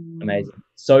unbelievable. It's amazing.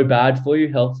 So bad for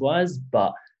you health wise,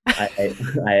 but I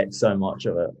ate so much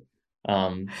of it.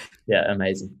 Yeah,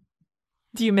 amazing.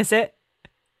 Do you miss it?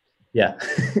 Yeah.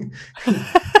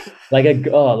 like a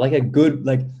good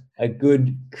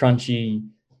crunchy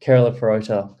Kerala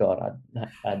Parota. God,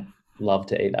 I'd love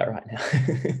to eat that right now.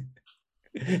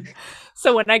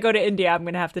 So when I go to India, I'm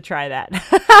going to have to try that.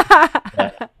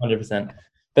 Yeah, 100%.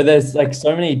 But there's like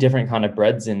so many different kind of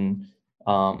breads in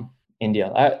India.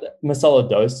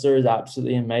 Masala dosa is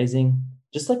absolutely amazing.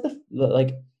 Just like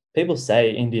like people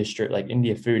say India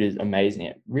food is amazing.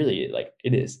 It really, like,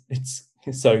 it is. It's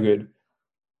so good.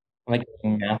 Like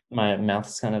my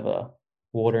mouth's kind of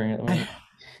watering at the moment.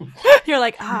 You're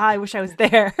like, I wish I was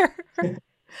there.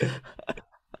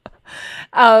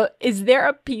 Is there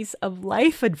a piece of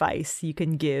life advice you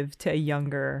can give to a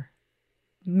younger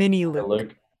mini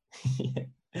Luke? Yeah.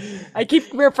 I keep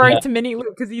referring to mini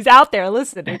Luke because he's out there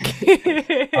listening.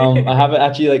 I have it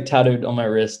actually like tattooed on my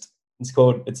wrist.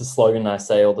 It's a slogan I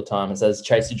say all the time. It says,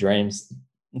 "Chase your dreams."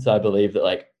 And so I believe that,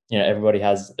 like, you know, everybody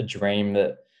has a dream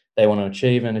that they want to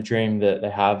achieve and a dream that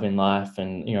they have in life,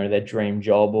 and their dream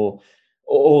job, or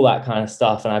all that kind of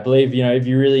stuff. And I believe, if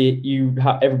you really,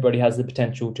 everybody has the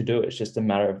potential to do it. It's just a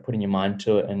matter of putting your mind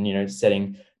to it and,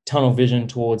 setting tunnel vision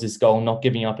towards this goal, not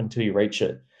giving up until you reach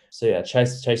it. So yeah,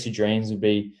 chase your dreams would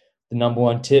be the number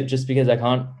one tip, just because I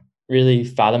can't really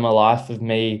fathom a life of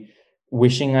me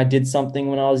wishing I did something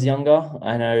when I was younger.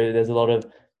 I know there's a lot of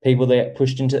people that get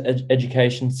pushed into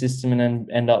education system and then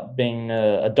end up being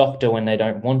a doctor when they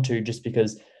don't want to, just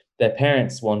because their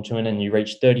parents want to, and then you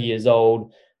reach 30 years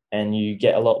old and you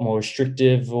get a lot more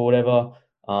restrictive or whatever,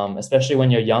 especially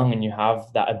when you're young and you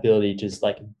have that ability to just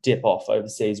like dip off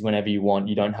overseas whenever you want.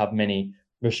 You don't have many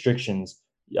restrictions.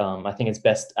 I think it's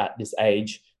best at this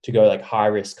age to go like high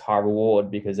risk, high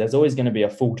reward, because there's always going to be a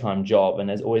full-time job and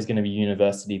there's always going to be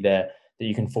university there that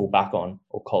you can fall back on,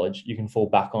 or college you can fall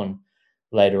back on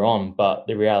later on. But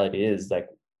the reality is, like,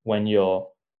 when you're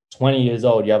 20 years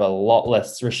old, you have a lot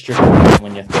less restrictions than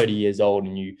when you're 30 years old,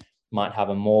 and you might have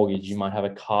a mortgage, you might have a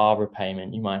car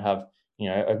repayment, you might have,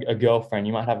 a girlfriend,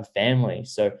 you might have a family.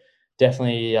 So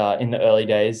definitely in the early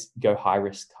days, go high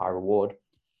risk, high reward.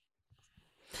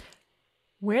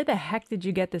 Where the heck did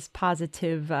you get this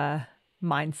positive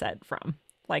mindset from?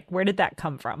 Like, where did that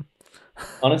come from?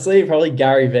 Honestly, probably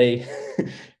Gary Vee.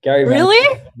 Gary Vee.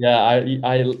 Really? Yeah,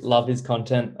 I love his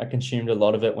content. I consumed a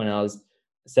lot of it when I was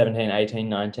 17, 18,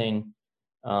 19.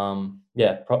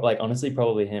 Yeah, honestly,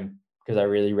 probably him, because I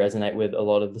really resonate with a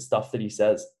lot of the stuff that he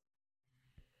says.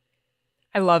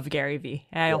 I love Gary Vee.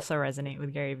 I also resonate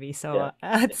with Gary Vee. So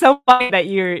it's so funny that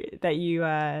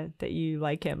you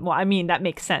like him. Well, I mean, that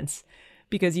makes sense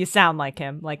because you sound like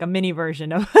him, like a mini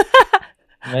version of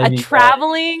a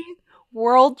traveling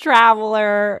world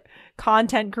traveler,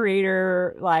 content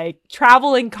creator, like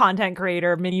traveling content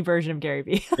creator, mini version of Gary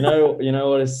Vee. You know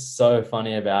what is so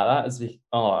funny about that is,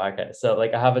 okay. So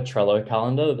like I have a Trello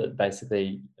calendar that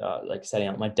basically like setting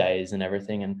up my days and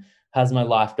everything, and has my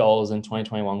life goals and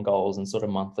 2021 goals and sort of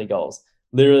monthly goals.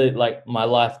 Literally, like, my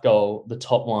life goal, the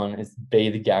top one is be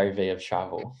the Gary Vee of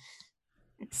travel.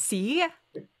 See?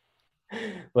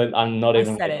 But I'm not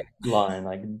even lying.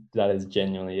 Like, that is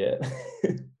genuinely it.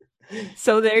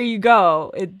 So there you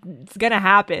go. It's gonna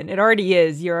happen. It already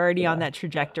is. You're already on that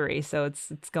trajectory, so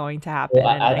it's going to happen. Well,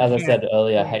 as I said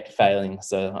earlier, I hate failing,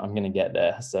 so I'm gonna get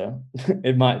there. So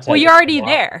it might take. Well, you're already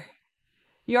there.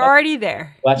 You're already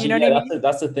there. Well, actually, you know what I mean?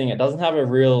 That's the thing. It doesn't have a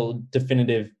real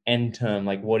definitive end term.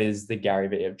 Like, what is the Gary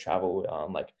Vee of travel?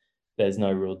 Like, there's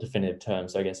no real definitive term.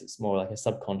 So I guess it's more like a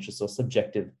subconscious or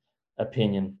subjective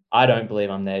opinion. I don't believe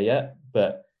I'm there yet,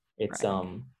 but it's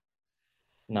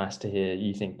nice to hear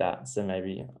you think that. So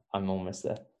maybe I'm almost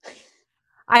there.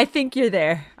 I think you're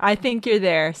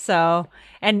there. So,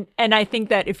 and I think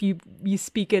that if you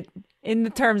speak it in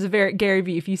the terms of Gary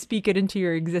Vee, if you speak it into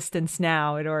your existence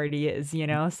now, it already is,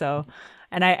 So,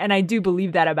 and I do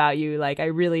believe that about you. Like, I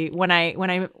really, when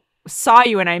I saw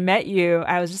you and I met you,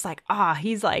 I was just like,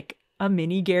 he's like a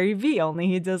mini Gary Vee, only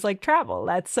he does like travel.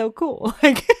 That's so cool.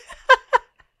 Like,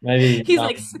 maybe he's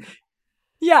like,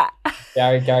 yeah.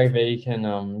 Gary Vee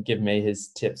can give me his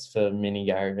tips for mini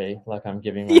Gary Vee, like I'm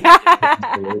giving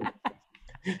my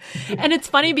And it's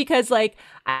funny because, like,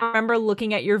 I remember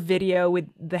looking at your video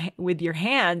with your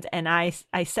hand, and I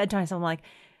said to myself, I'm like,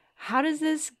 how does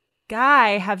this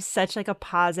guy have such like a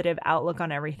positive outlook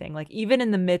on everything? Like, even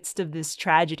in the midst of this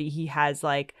tragedy, he has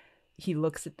like, he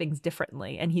looks at things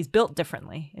differently, and he's built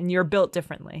differently, and you're built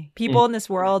differently. People in this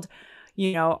world,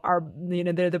 are,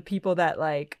 they're the people that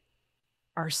like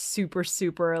are super,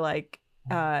 super like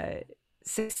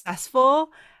successful,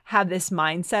 have this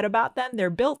mindset about them. They're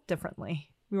built differently.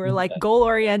 We were like goal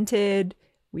oriented.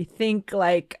 We think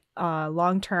like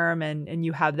long term, and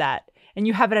you have that, and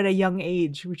you have it at a young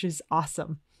age, which is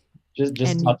awesome. Just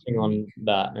touching on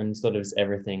that and sort of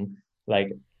everything,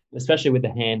 like, especially with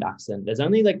the hand accent, there's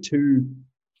only two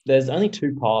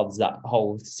paths that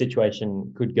whole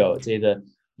situation could go. It's either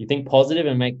you think positive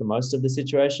and make the most of the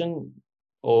situation,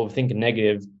 or think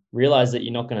negative, realize that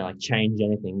you're not going to like change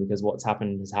anything because what's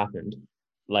happened has happened.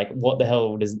 Like, what the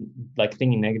hell does like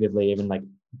thinking negatively even like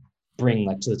bring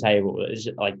like to the table? It's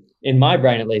just, like, in my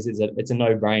brain at least, it's a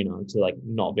no-brainer to like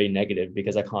not be negative,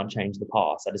 because I can't change the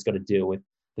past. I just got to deal with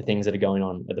the things that are going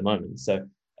on at the moment. So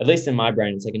at least in my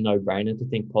brain, it's like a no-brainer to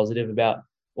think positive about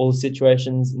all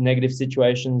situations. Negative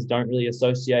situations don't really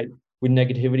associate with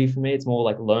negativity for me. It's more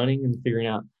like learning and figuring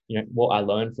out, what I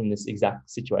learned from this exact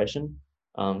situation.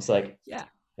 So like, yeah.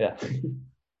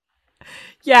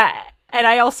 And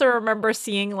I also remember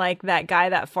seeing like that guy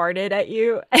that farted at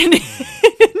you and in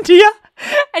India,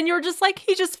 and you were just like,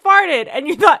 he just farted, and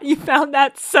you found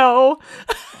that so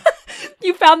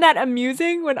You found that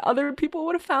amusing when other people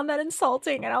would have found that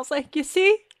insulting. And I was like, you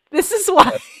see, this is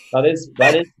why. That is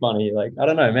funny. Like, I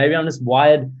don't know, maybe I'm just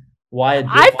wired.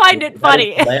 I find it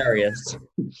funny. Hilarious.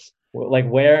 Like,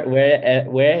 where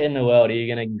in the world are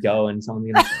you gonna go and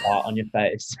someone's gonna fart on your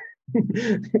face?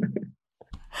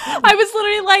 I was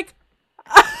literally like,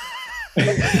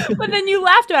 but then you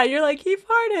laughed about it. You're like, he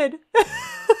farted.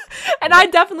 And I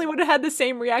definitely would have had the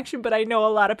same reaction, but I know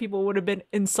a lot of people would have been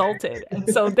insulted. And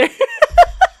so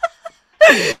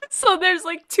there's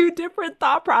like two different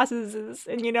thought processes.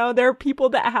 And, you know, there are people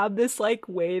that have this like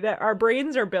way that our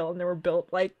brains are built, and they were built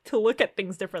like to look at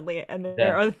things differently. And then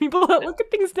there are other people that look at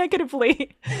things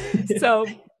negatively. So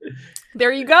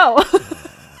there you go.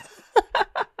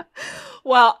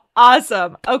 Well,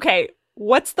 awesome. Okay.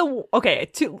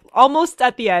 Almost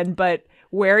at the end, but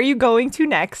where are you going to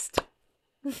next?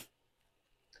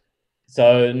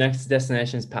 So next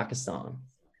destination is Pakistan.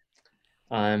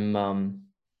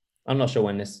 I'm not sure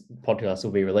when this podcast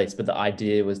will be released, but the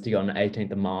idea was to go on the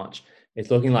 18th of March. It's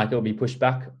looking like it will be pushed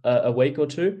back a week or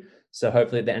two. So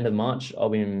hopefully at the end of March, I'll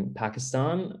be in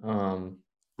Pakistan. Wow.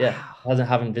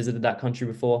 Haven't visited that country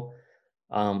before.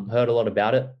 Heard a lot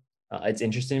about it. It's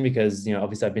interesting because, you know,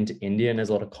 obviously I've been to India, and there's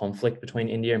a lot of conflict between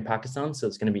India and Pakistan. So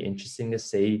it's going to be interesting to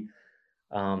see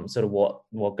sort of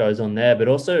what goes on there. But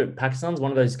also Pakistan's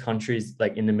one of those countries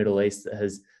like in the Middle East that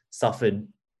has suffered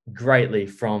greatly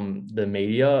from the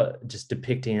media just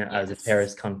depicting it as a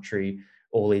terrorist country,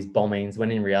 all these bombings,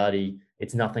 when in reality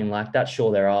it's nothing like that.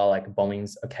 Sure, there are like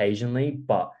bombings occasionally,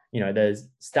 but you know, there's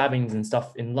stabbings and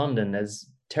stuff in London, there's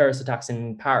terrorist attacks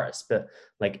in Paris, but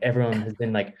like everyone has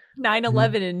been like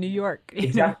 9/11 in New York.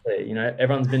 Exactly. You know,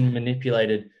 everyone's been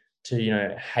manipulated to, you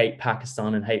know, hate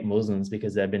Pakistan and hate Muslims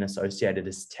because they've been associated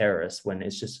as terrorists when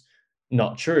it's just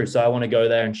not true. So I want to go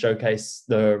there and showcase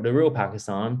the real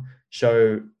Pakistan,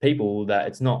 show people that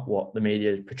it's not what the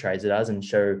media portrays it as, and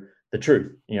show the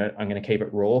truth. You know, I'm going to keep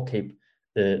it raw, keep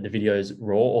the videos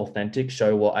raw, authentic,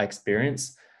 show what I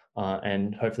experience.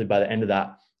 And hopefully by the end of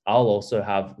that, I'll also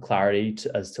have clarity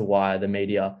as to why the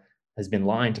media has been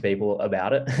lying to people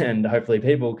about it. And hopefully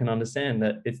people can understand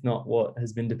that it's not what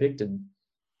has been depicted.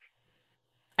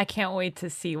 I can't wait to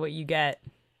see what you get.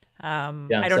 I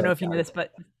don't know if you know this,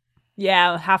 but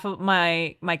yeah, half of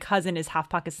my cousin is half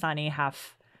Pakistani,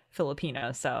 half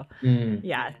Filipino. So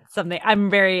yeah, something I'm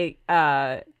very,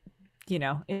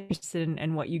 interested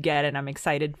in what you get. And I'm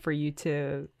excited for you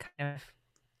to kind of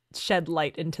shed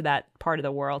light into that part of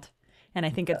the world. And I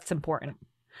think it's important.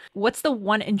 What's the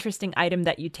one interesting item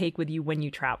that you take with you when you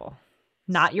travel?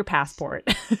 Not your passport.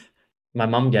 My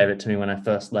mum gave it to me when I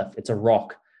first left. It's a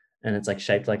rock, and it's like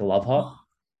shaped like a love heart.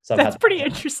 So that's pretty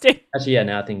interesting. Actually, yeah,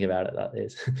 now I think about it, that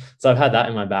is. So I've had that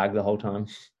in my bag the whole time.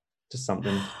 Just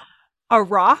something. A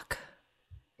rock?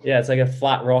 Yeah, it's like a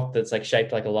flat rock that's like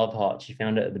shaped like a love heart. She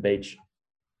found it at the beach.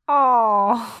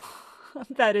 Oh,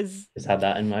 that is... Just had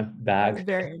that in my bag.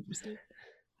 Very interesting.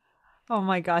 Oh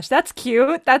my gosh, that's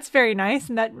cute. That's very nice.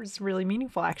 And that was really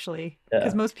meaningful, actually.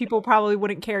 Because most people probably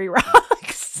wouldn't carry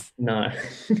rocks. No.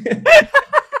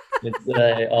 It's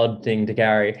an odd thing to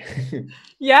carry.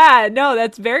 Yeah, no,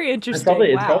 that's very interesting.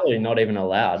 It's probably not even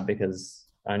allowed, because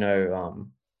I know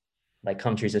like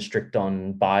countries are strict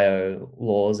on bio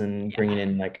laws and bringing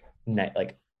in like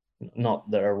not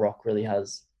that a rock really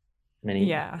has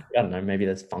many. I don't know, maybe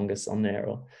there's fungus on there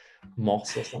or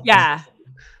moss or something. Yeah.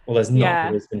 Well, there's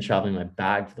not. It's been traveling my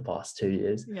bag for the past 2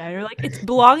 years. Yeah, you're like, it's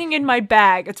belonging in my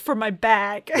bag. It's for my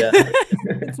bag. Yeah.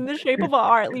 It's in the shape of a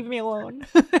heart. Leave me alone.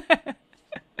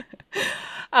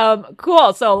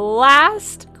 Cool. So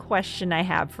last question I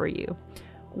have for you.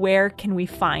 Where can we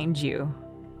find you?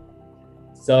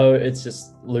 So it's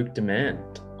just Luke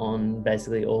Demant on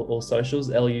basically all socials,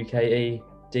 LUKEDAMANT.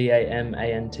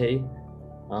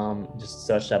 Just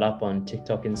search that up on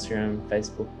TikTok, Instagram,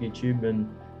 Facebook, YouTube, and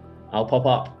I'll pop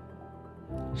up.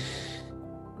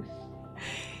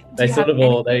 They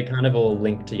kind of all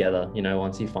link together. You know,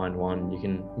 once you find one, you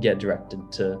can get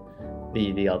directed to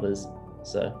the others.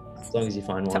 So as long as you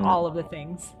find one. To all of the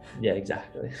things. Yeah,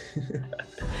 exactly.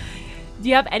 Do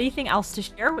you have anything else to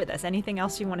share with us? Anything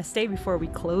else you want to say before we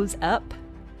close up?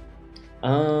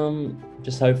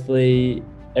 Just hopefully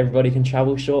everybody can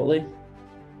travel shortly.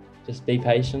 Just be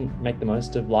patient, make the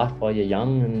most of life while you're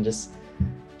young, and just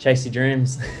chase your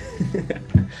dreams.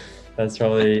 That's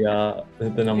probably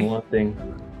the number one thing.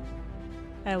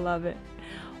 I love it.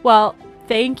 Well,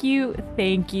 thank you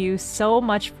so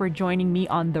much for joining me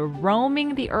on the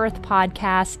Roaming the Earth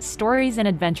podcast, stories and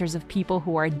adventures of people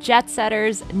who are jet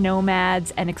setters,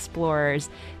 nomads, and explorers.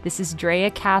 This is Drea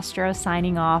Castro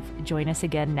signing off. Join us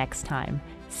again next time.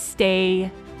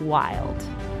 Stay wild.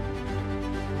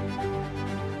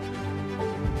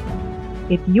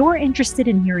 If you're interested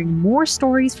in hearing more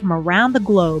stories from around the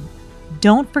globe,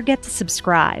 don't forget to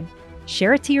subscribe,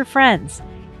 share it to your friends,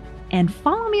 and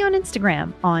follow me on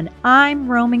Instagram on I'm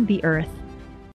Roaming the Earth.